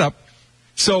kind of setup.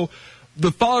 So the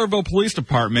Fowlerville Police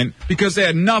Department, because they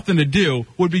had nothing to do,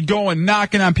 would be going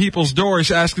knocking on people's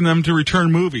doors asking them to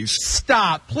return movies.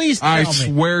 Stop. Please tell me. I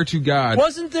swear to God.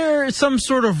 Wasn't there some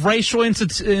sort of racial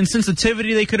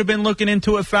insensitivity they could have been looking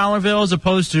into at Fowlerville as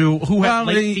opposed to who had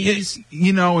late fees?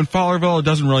 In Fowlerville, it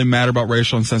doesn't really matter about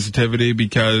racial insensitivity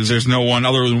because there's no one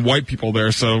other than white people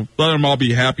there, so let them all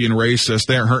be happy and racist.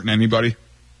 They aren't hurting anybody.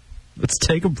 Let's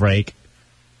take a break.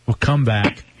 We'll come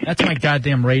back. That's my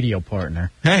goddamn radio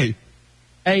partner. Hey,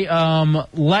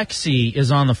 Lexi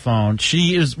is on the phone.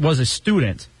 She was a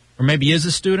student, or maybe is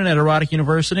a student at Erotic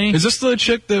University. Is this the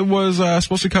chick that was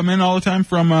supposed to come in all the time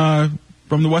from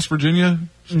the West Virginia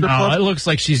strip club? It looks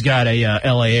like she's got a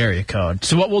L.A. area code.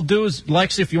 So what we'll do is,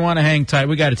 Lexi, if you want to hang tight,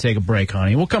 we got to take a break,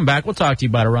 honey. We'll come back. We'll talk to you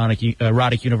about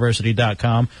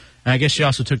eroticuniversity.com. And I guess she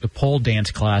also took the pole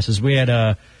dance classes. We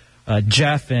had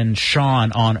Jeff and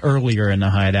Sean on earlier in the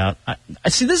Hideout. I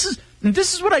see. This And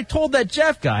this is what I told that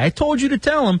Jeff guy. I told you to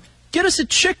tell him, get us a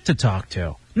chick to talk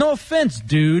to. No offense,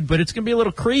 dude, but it's going to be a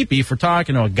little creepy if we're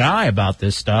talking to a guy about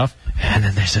this stuff. And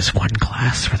then there's this one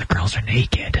class where the girls are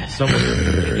naked. So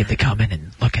you get to come in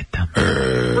and look at them.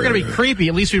 We're going to be creepy.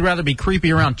 At least we'd rather be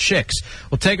creepy around chicks.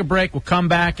 We'll take a break. We'll come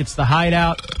back. It's the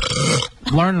Hideout.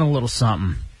 Learning a little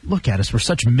something. Look at us. We're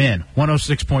such men.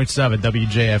 106.7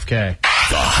 WJFK.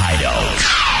 The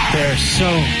Hideout. There are so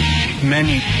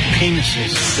many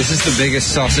penises. This is the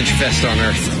biggest sausage fest on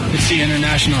earth. It's the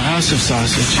International House of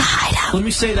Sausage. The Hideout. Let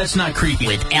me say that's not creepy.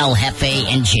 With El Jefe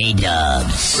and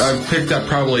J-Dubs. I've picked up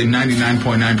probably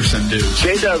 99.9% dudes.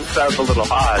 J-Dubs sounds a little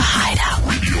hot. The Hideout.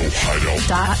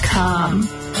 RadioHideout.com.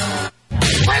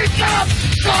 Wake up!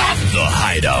 The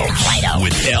Hideout.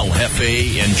 With El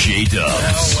Jefe and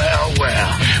J-Dubs. Well,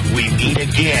 we meet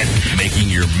again. Making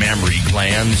your mammary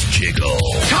glands jiggle.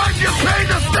 Time you pay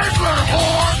the fiddler,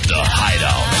 whore! The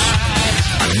Hideout.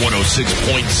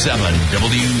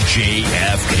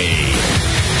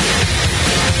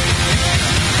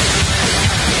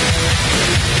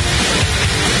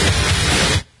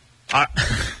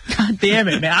 WJFK. God damn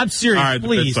it, man. I'm serious. All right,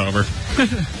 please. it's over.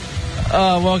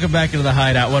 Welcome back into the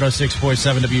Hideout,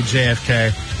 106.7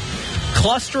 WJFK.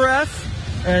 Cluster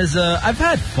F, as I've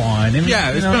had fun. I mean,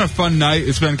 Yeah, it's been a fun night.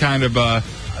 It's been kind of a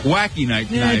wacky night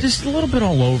tonight. Yeah, just a little bit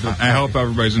all over. I hope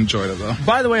everybody's enjoyed it, though.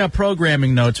 By the way, our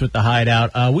programming notes with the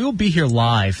Hideout, we will be here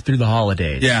live through the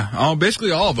holidays. Yeah,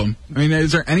 basically all of them. I mean,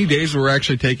 is there any days where we're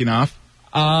actually taking off?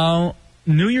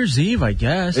 New Year's Eve, I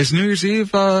guess. Is New Year's Eve?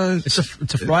 It's a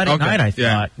Friday night, I thought.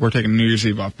 Yeah, we're taking New Year's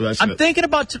Eve off, but that's I'm thinking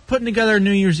about putting together a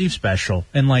New Year's Eve special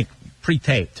and, like,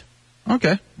 pre-taped.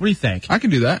 Okay. What do you think? I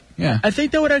can do that, yeah. I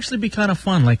think that would actually be kind of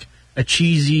fun, like a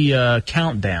cheesy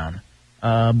countdown,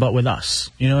 but with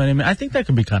us. You know what I mean? I think that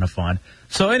could be kind of fun.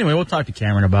 So anyway, we'll talk to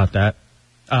Cameron about that.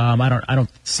 I don't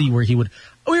see where he would...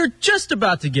 We were just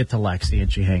about to get to Lexi,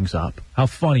 and she hangs up. How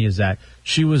funny is that?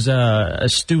 She was a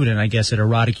student, I guess, at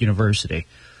Erotic University.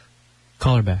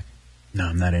 Call her back. No,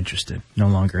 I'm not interested. No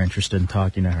longer interested in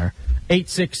talking to her.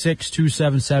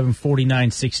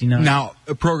 866-277-4969. Now,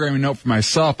 a programming note for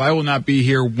myself, I will not be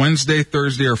here Wednesday,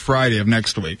 Thursday, or Friday of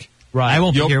next week. Right. I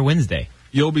won't be here Wednesday.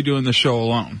 You'll be doing the show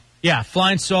alone. Yeah,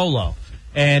 flying solo.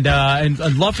 And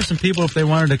I'd love for some people, if they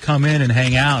wanted to come in and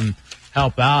hang out and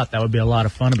help out, that would be a lot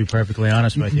of fun, to be perfectly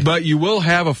honest with you. But you will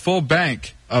have a full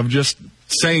bank of just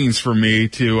sayings for me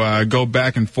to go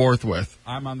back and forth with.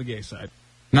 I'm on the gay side.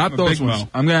 Not those ones.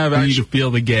 I'm going to have you to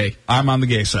feel the gay. I'm on the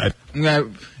gay side. I'm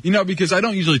gonna, because I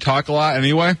don't usually talk a lot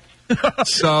anyway.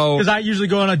 So because I usually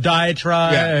go on a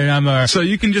diatribe, and I'm so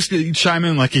you can just chime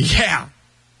in like, yeah,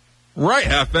 right,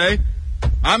 Hefe.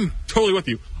 I'm totally with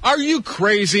you. Are you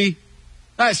crazy?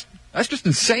 That's just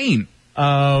insane.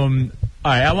 All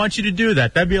right, I want you to do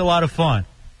that. That'd be a lot of fun.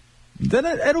 Then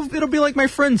it'll be like my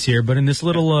friends here, but in this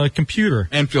little computer.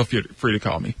 And feel free to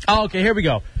call me. Oh, okay, here we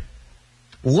go.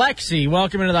 Lexi,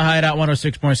 welcome into the Hideout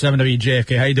 106.7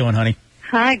 WJFK. How you doing, honey?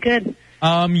 Hi, good.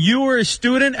 You were a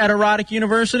student at Erotic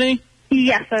University?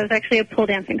 Yes, I was actually a pole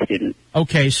dancing student.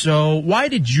 Okay, so why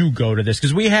did you go to this?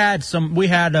 Because we had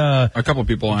a couple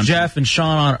people on. Jeff and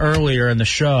Sean on earlier in the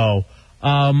show.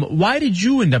 Why did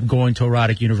you end up going to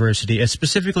Erotic University,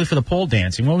 specifically for the pole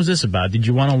dancing? What was this about? Did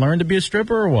you want to learn to be a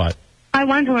stripper or what? I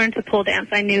wanted to learn to pole dance.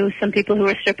 I knew some people who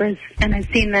were strippers, and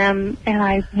I'd seen them, and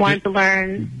I wanted to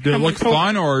learn. Did it look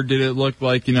fun, or did it look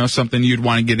like, something you'd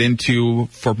want to get into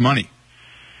for money?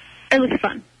 It was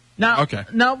fun. Now,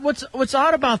 what's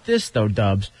odd about this, though,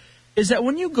 Dubs, is that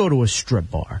when you go to a strip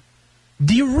bar,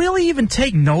 do you really even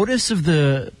take notice of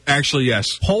the... Actually,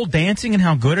 yes. Pole dancing and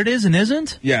how good it is and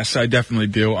isn't? Yes, I definitely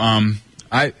do.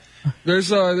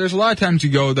 There's a lot of times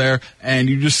you go there and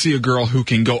you just see a girl who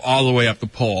can go all the way up the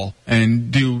pole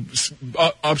and do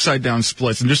upside down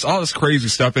splits and just all this crazy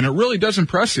stuff, and it really does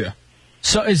impress you.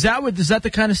 So is that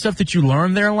the kind of stuff that you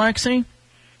learn there, Lexi?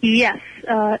 Yes.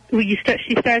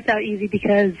 She starts out easy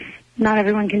because not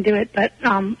everyone can do it, but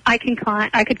I could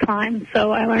climb,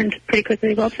 so I learned pretty quickly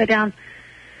to go upside down.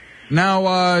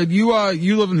 Now, you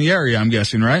live in the area, I'm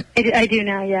guessing, right? I do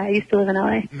now, yeah. I used to live in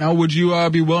L.A. Now, would you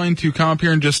be willing to come up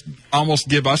here and just almost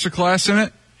give us a class in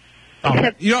it?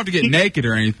 You don't have to get naked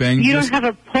or anything. You don't have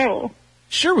a pole.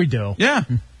 Sure we do. Yeah.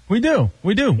 We do.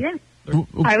 Yeah.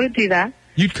 I would do that.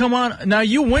 You'd come on. Now,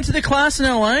 you went to the class in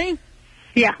L.A.?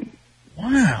 Yeah.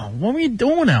 Wow. What were you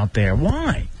doing out there?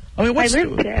 Why? I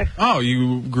lived there. Oh,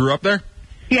 you grew up there?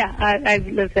 Yeah, I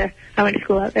lived there. I went to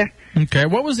school out there. Okay,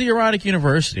 what was the Erotic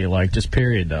University like, just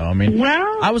period, though? I mean,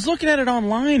 well, I was looking at it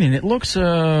online, and it looks,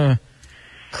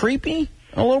 creepy.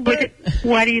 A little bit.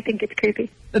 Why do you think it's creepy?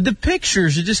 The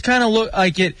pictures, it just kind of look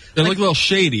like it. They look a little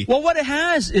shady. Well, what it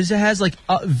has is like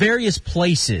various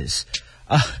places.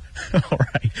 All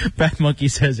right. Bad Monkey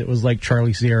says it was like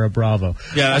Charlie Sierra Bravo.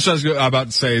 Yeah, that's what I was about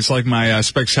to say. It's like my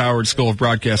Specs Howard School of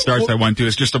Broadcast Arts I went to.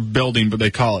 It's just a building, but they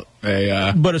call it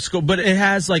a... But a school. But it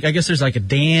has, like, I guess there's like a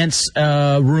dance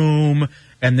room,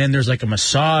 and then there's like a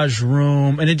massage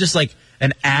room, and it just like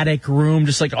an attic room,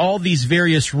 just like all these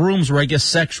various rooms where I guess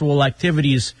sexual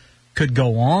activities could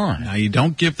go on. Now, you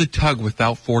don't give the tug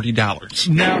without $40.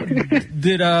 Now,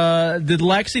 did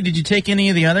Lexi, did you take any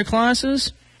of the other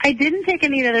classes? I didn't take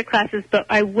any of the other classes, but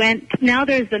I went. Now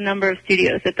there's a number of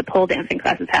studios that the pole dancing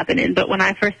classes happen in, but when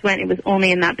I first went, it was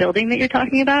only in that building that you're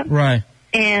talking about. Right.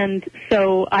 And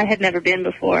so I had never been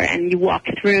before, and you walk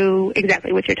through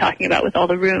exactly what you're talking about with all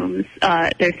the rooms.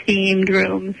 There's themed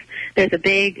rooms. There's a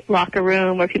big locker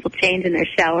room where people change in their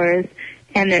showers,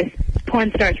 and there's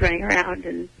porn stars running around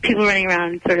and people running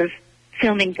around sort of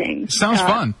filming things. Sounds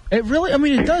fun. It really, I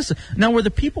mean, it does. Now, were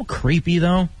the people creepy,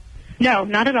 though? No,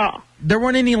 not at all. There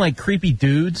weren't any, like, creepy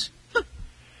dudes?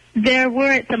 There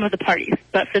were at some of the parties,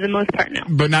 but for the most part, no.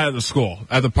 But not at the school.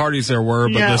 At the parties there were,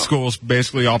 but the school's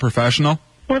basically all professional?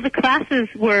 Well, the classes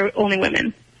were only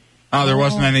women. Oh, there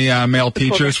wasn't any male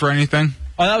teachers for anything?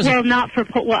 Oh, that was not for...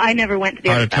 Well, I never went to the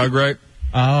other tug rate?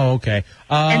 Oh, okay.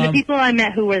 And the people I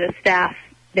met who were the staff,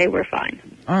 they were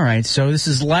fine. All right, so this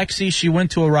is Lexi. She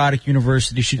went to Erotic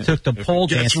University. She took the pole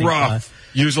dancing class. It's rough.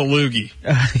 Use a loogie.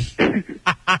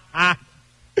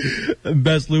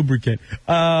 Best lubricant.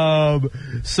 All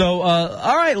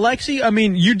right, Lexi, I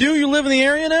mean, you live in the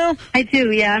area now? I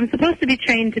do, yeah. I'm supposed to be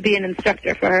trained to be an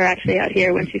instructor for her actually out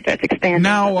here when she starts expanding.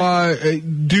 Now,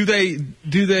 do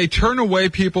they turn away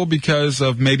people because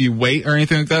of maybe weight or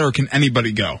anything like that, or can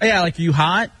anybody go? Yeah, like, are you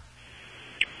hot?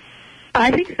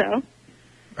 I think so.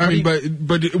 I mean,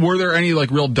 but were there any,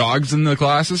 like, real dogs in the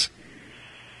classes?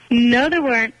 No, there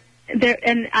weren't.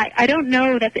 And I don't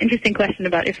know. That's an interesting question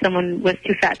about if someone was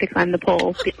too fat to climb the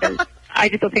pole, because I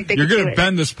just don't think they could do it. You're going to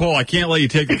bend this pole. I can't let you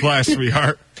take the class,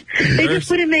 sweetheart. They just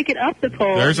wouldn't make it up the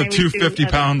pole. There's a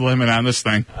 250-pound limit on this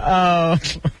thing. Oh,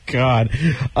 God.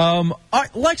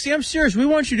 Lexi, I'm serious. We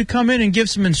want you to come in and give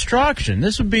some instruction.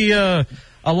 This would be a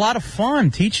lot of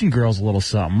fun, teaching girls a little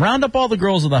something. Round up all the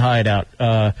girls of the Hideout,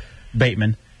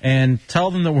 Bateman, and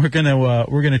tell them that we're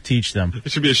gonna teach them.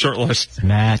 It should be a short list.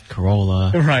 Matt,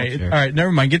 Corolla. Right. Culture. All right.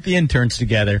 Never mind. Get the interns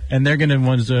together, and they're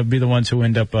gonna be the ones who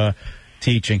end up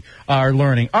teaching or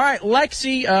learning. All right,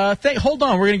 Lexi. Hold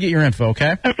on. We're gonna get your info.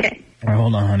 Okay. Okay. All right.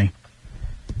 Hold on, honey.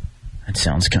 That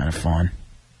sounds kind of fun.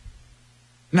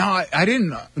 Now, I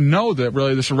didn't know that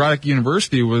really this Erotic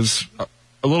University was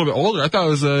a little bit older. I thought it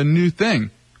was a new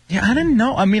thing. Yeah, I didn't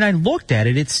know. I mean, I looked at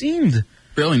it. It seemed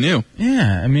fairly new.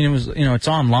 Yeah, I mean, it was, it's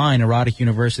online,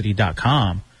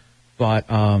 eroticuniversity.com, but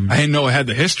I didn't know it had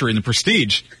the history and the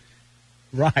prestige.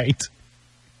 Right.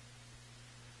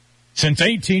 Since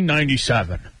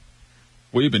 1897.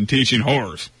 We've been teaching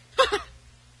horrors.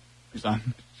 She's on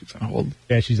hold.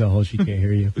 Yeah, she's on hold. She can't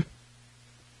hear you.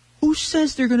 Who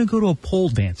says they're going to go to a pole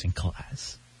dancing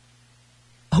class?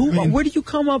 Where do you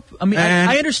come up? I mean,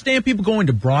 I understand people going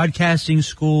to broadcasting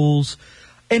schools.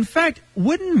 In fact,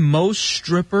 wouldn't most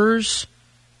strippers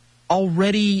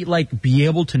already, be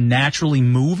able to naturally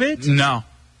move it? No.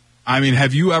 I mean,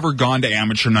 have you ever gone to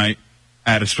amateur night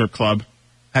at a strip club?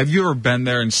 Have you ever been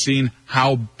there and seen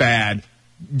how bad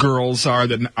girls are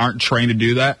that aren't trained to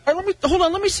do that? Hold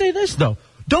on, let me say this, though.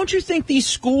 Don't you think these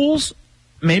schools,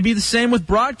 maybe the same with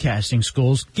broadcasting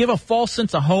schools, give a false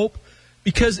sense of hope?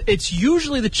 Because it's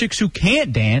usually the chicks who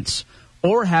can't dance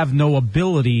or have no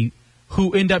ability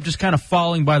who end up just kind of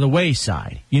falling by the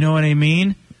wayside. You know what I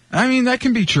mean? I mean, that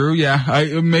can be true,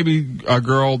 yeah. Maybe a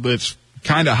girl that's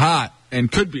kind of hot and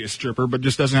could be a stripper, but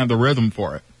just doesn't have the rhythm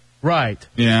for it. Right.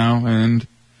 But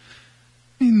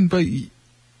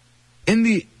in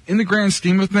the grand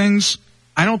scheme of things,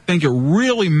 I don't think it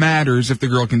really matters if the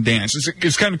girl can dance.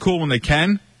 It's kind of cool when they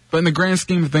can, but in the grand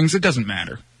scheme of things, it doesn't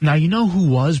matter. Now, you know who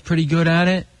was pretty good at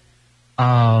it?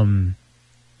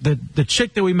 The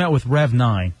chick that we met with Rev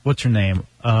 9, what's her name?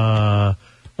 One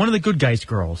of the Good Guys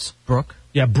girls. Brooke?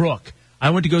 Yeah, Brooke.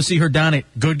 I went to go see her down at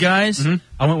Good Guys. Mm-hmm.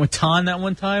 I went with Ton that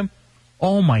one time.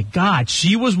 Oh, my God.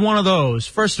 She was one of those,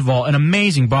 first of all, an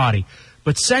amazing body.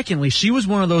 But secondly, she was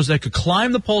one of those that could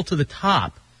climb the pole to the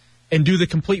top and do the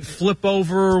complete flip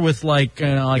over with a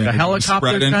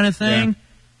helicopter kind of thing.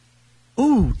 Yeah.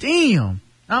 Ooh, damn.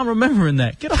 I'm remembering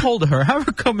that. Get a hold of her. Have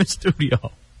her come in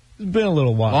studio. It's been a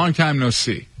little while. Long time no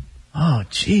see. Oh,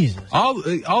 Jesus.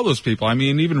 All those people. I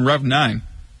mean, even Rev 9.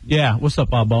 Yeah, what's up,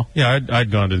 Bobo? Yeah, I'd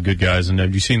gone to the good guys, and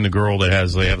have you seen the girl they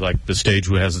have like the stage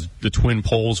who has the twin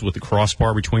poles with the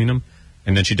crossbar between them,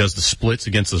 and then she does the splits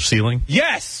against the ceiling?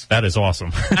 Yes! That is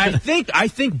awesome. I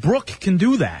think Brooke can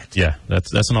do that. Yeah,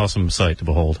 that's an awesome sight to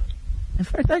behold. In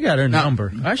fact, I got her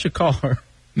number. I should call her.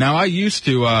 Now, I used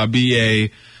to be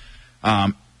a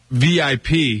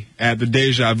VIP at the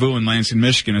Deja Vu in Lansing,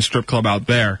 Michigan, a strip club out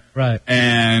there. Right.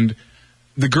 And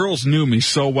the girls knew me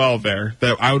so well there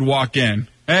that I would walk in.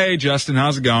 Hey, Justin,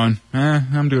 how's it going?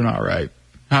 I'm doing all right.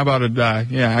 How about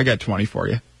I got 20 for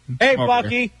you. Hey,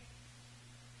 Bucky.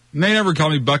 And they never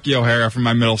called me Bucky O'Hara from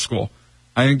my middle school.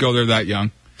 I didn't go there that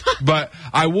young. But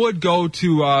I would go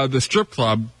to the strip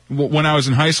club when I was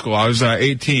in high school. I was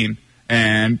 18,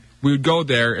 and we would go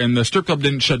there, and the strip club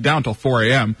didn't shut down till 4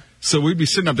 a.m., so we'd be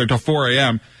sitting up there till 4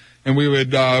 a.m., and we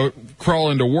would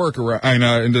crawl into work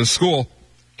into school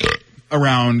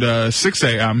around 6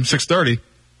 a.m., 6:30,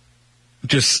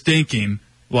 just stinking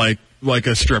like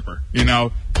a stripper,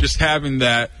 just having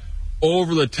that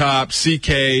over-the-top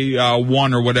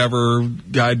CK1 or whatever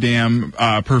goddamn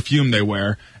perfume they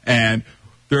wear. And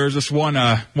there was this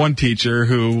one teacher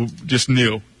who just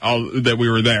knew that we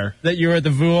were there. That you were at the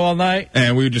VU all night?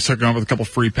 And we would just hook him up with a couple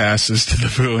free passes to the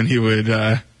VU, and he would...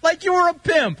 like you were a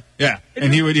pimp. Yeah,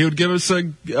 and he would give us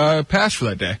a pass for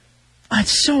that day.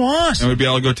 That's so awesome. And we'd be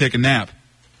able to go take a nap.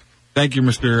 Thank you,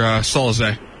 Mr.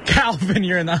 Solze. Calvin,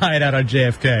 you're in the Hideout on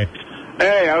JFK.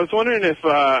 Hey, I was wondering if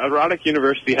Erotic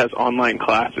University has online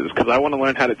classes, because I want to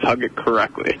learn how to tug it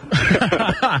correctly.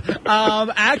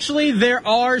 Actually, there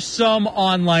are some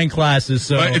online classes.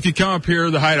 So but if you come up here,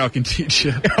 the Hideout can teach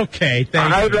you. Okay, thank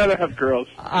you. I'd rather have girls.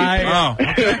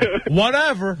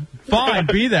 Whatever. Fine,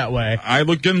 be that way. I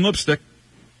look good in lipstick.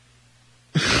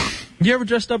 You ever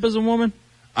dressed up as a woman?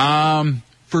 And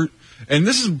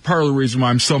this is part of the reason why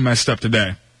I'm so messed up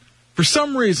today. For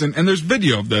some reason, and there's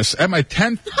video of this, at my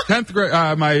 10th grade,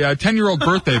 my 10-year-old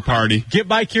birthday party. Get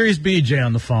by Curious BJ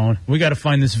on the phone. We got to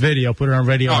find this video, put it on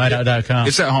RadioHideout.com.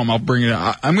 It's at home. I'll bring it.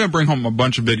 I'm going to bring home a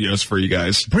bunch of videos for you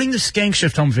guys. Bring the Skank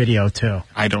Shift home video, too.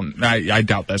 I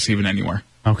doubt that's even anywhere.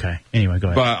 Okay. Anyway,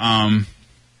 go ahead. But,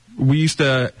 we used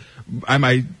to, at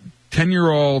my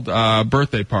 10-year-old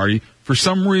birthday party, for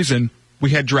some reason, we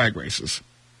had drag races.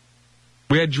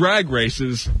 We had drag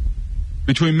races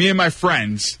between me and my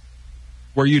friends,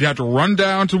 where you'd have to run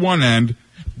down to one end,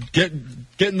 get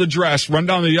in the dress, run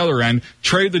down to the other end,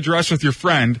 trade the dress with your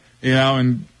friend,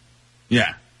 and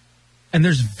yeah. And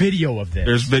there's video of this.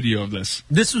 There's video of this.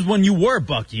 This was when you were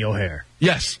Bucky O'Hare.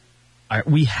 Yes. All right,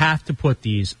 we have to put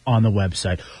these on the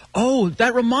website. Oh,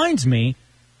 that reminds me,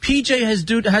 PJ has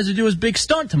to do his big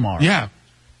stunt tomorrow. Yeah.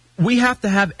 We have to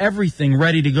have everything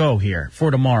ready to go here for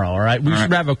tomorrow, all right? We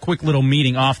should have a quick little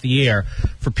meeting off the air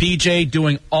for PJ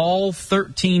doing all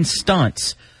 13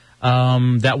 stunts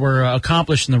that were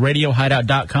accomplished in the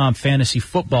RadioHideout.com Fantasy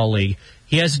Football League.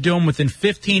 He has to do them within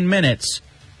 15 minutes,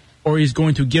 or he's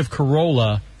going to give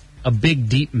Corolla a big,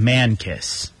 deep man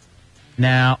kiss.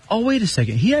 Now, wait a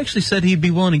second. He actually said he'd be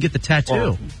willing to get the tattoo.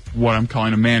 Or what I'm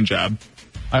calling a man job.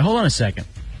 All right, hold on a second.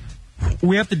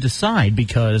 We have to decide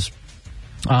because...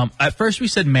 at first we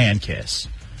said man kiss.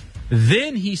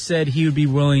 Then he said he would be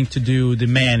willing to do the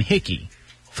man hickey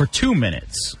for 2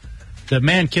 minutes. The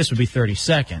man kiss would be 30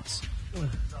 seconds.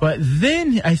 But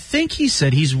then I think he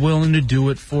said he's willing to do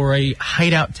it for a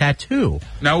hideout tattoo.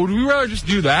 Now, would we rather just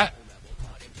do that?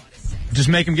 Just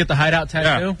make him get the hideout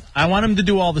tattoo? Yeah. I want him to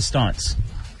do all the stunts.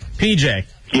 PJ.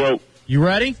 Yo. You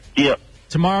ready? Yeah.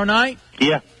 Tomorrow night?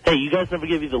 Yeah. Hey, you guys never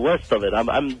give you the list of it. I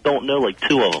don't know like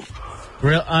 2 of them.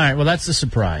 Real? All right, well, that's the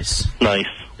surprise. Nice.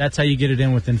 That's how you get it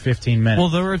in within 15 minutes. Well,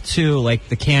 there were 2, like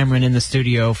the Cameron in the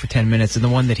studio for 10 minutes and the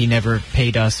one that he never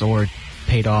paid us or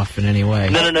paid off in any way.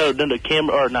 No,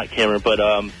 Cameron, or not Cameron, but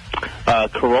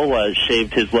Corolla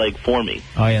shaved his leg for me.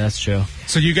 Oh, yeah, that's true.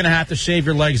 So you're going to have to shave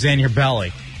your legs and your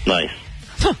belly. Nice.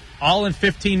 All in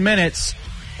 15 minutes.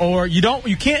 Or you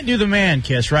can't do the man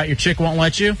kiss, right? Your chick won't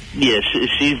let you? Yeah,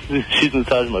 she's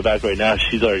massaging my back right now.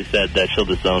 She's already said that she'll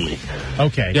disown me.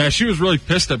 Okay. Yeah, she was really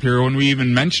pissed up here when we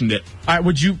even mentioned it. All right,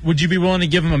 would you be willing to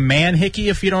give him a man hickey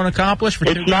if you don't accomplish?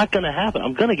 It's not going to happen.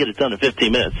 I'm going to get it done in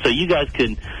 15 minutes. So you guys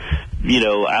could,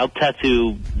 I'll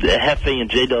tattoo Hefe and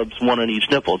J-Dubs one on each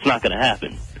nipple. It's not going to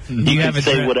happen. You can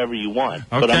say whatever you want,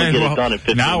 but I'm going to get it done in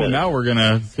 15 minutes. Now we're going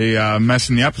to be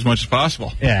messing you up as much as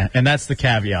possible. Yeah, and that's the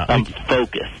caveat. I'm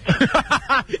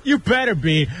focused. You better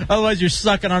be, otherwise you're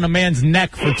sucking on a man's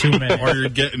neck for 2 minutes. Or you're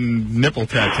getting nipple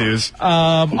tattoos.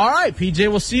 All right, PJ,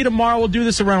 we'll see you tomorrow. We'll do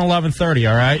this around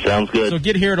 11:30, all right? Sounds good. So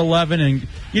get here at 11,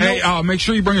 and make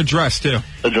sure you bring a dress, too.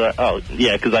 Oh,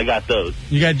 yeah, because I got those.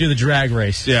 You got to do the drag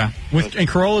race. Yeah. And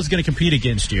Corolla's going to compete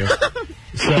against you.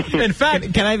 So, in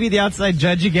fact, can I be the outside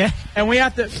judge again? And we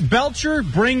have to Belcher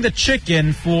bring the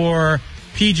chicken for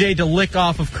PJ to lick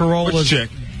off of Corolla's. Which chick?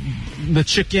 The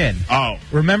chicken. Oh,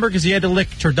 remember? Because he had to lick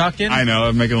turducken. I know.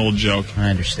 I'm making a little joke. I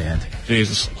understand.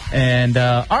 Jesus. And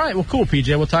all right, well, cool, PJ.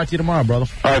 We'll talk to you tomorrow, brother.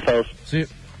 All right, folks. See you.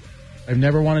 I've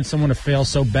never wanted someone to fail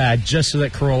so bad just so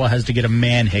that Corolla has to get a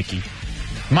man hickey.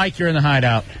 Mike, you're in the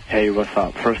Hideout. Hey, what's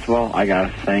up? First of all, I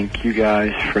gotta thank you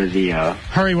guys for the.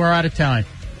 Hurry, we're out of time.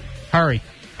 Hurry.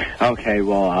 Okay,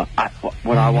 well,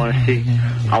 what I want to see,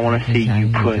 I want to see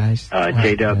you put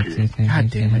J-Dub. God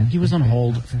damn it, he was on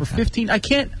hold for 15. I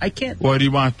can't. What do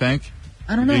you want to thank?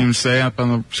 I don't know. Did you even say up on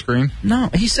the screen? No,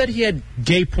 he said he had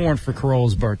gay porn for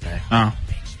Corolla's birthday. Oh.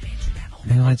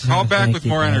 Call back with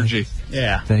more energy.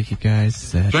 Yeah. Thank you,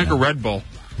 guys. Drink a Red Bull.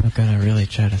 I'm gonna really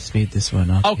try to speed this one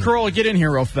up. Oh, Corolla, get in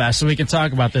here real fast so we can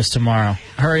talk about this tomorrow.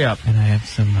 Hurry up. And I have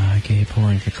some gay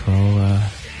porn for Corolla.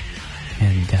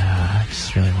 And I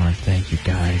just really want to thank you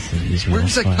guys.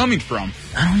 Where's that coming from?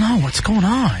 I don't know. What's going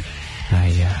on?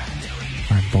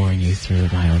 I'm boring you through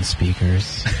my own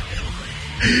speakers.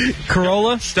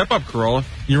 Corolla? Step up, Corolla.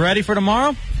 You ready for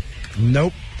tomorrow?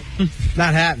 Nope.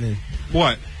 Not happening.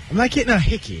 What? I'm not getting a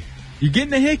hickey. You're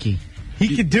getting a hickey.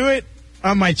 He could do it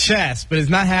on my chest, but it's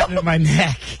not happening on my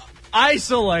neck.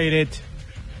 Isolated.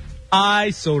 Oh,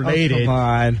 come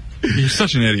on. You're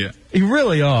such an idiot. You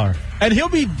really are. And he'll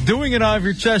be doing it off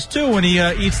your chest, too, when he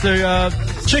eats the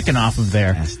chicken off of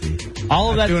there. Nasty.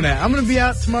 All of that. Doing that. I'm going to be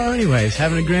out tomorrow anyways,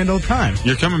 having a grand old time.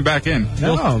 You're coming back in.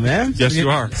 No, man. Yes, you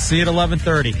are. See you at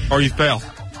 11:30. Or you fail.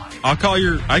 I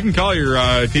can call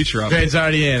your teacher up. Grade's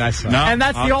already in, I saw. No, and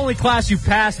that's the only class you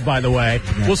passed, by the way.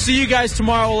 Yeah. We'll see you guys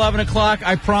tomorrow, 11 o'clock.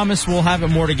 I promise we'll have it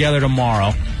more together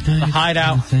tomorrow. The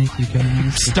Hideout. Thank you,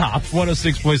 guys. Stop.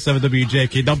 106.7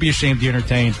 WJK. Don't be ashamed to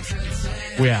entertain.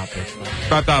 We out there.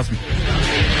 5,000.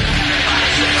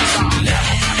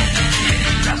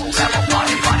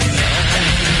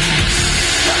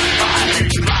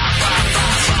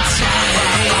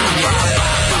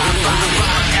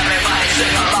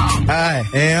 I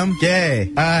am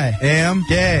gay. I am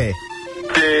gay.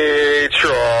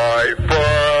 Detroit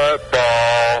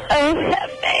football. Oh,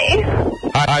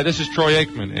 Hefe. Hi, this is Troy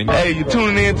Aikman. And hey, you're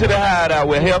tuning in to the Hideout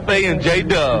with Hefe and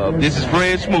J-Dub. This is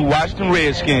Fred Smoot, Washington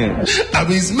Redskins. I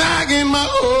be smacking my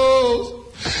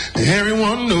hoes.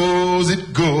 Everyone knows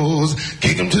it goes.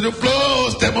 Kick 'em to the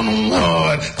floor, step on them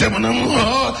hard,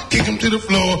 kick 'em to the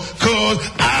floor, cause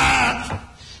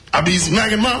I be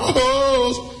smacking my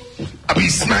hoes. I be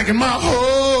smacking my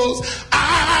hoes.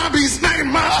 I be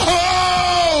smacking my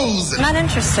hoes. Not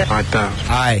interested.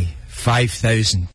 5,000. 5,000.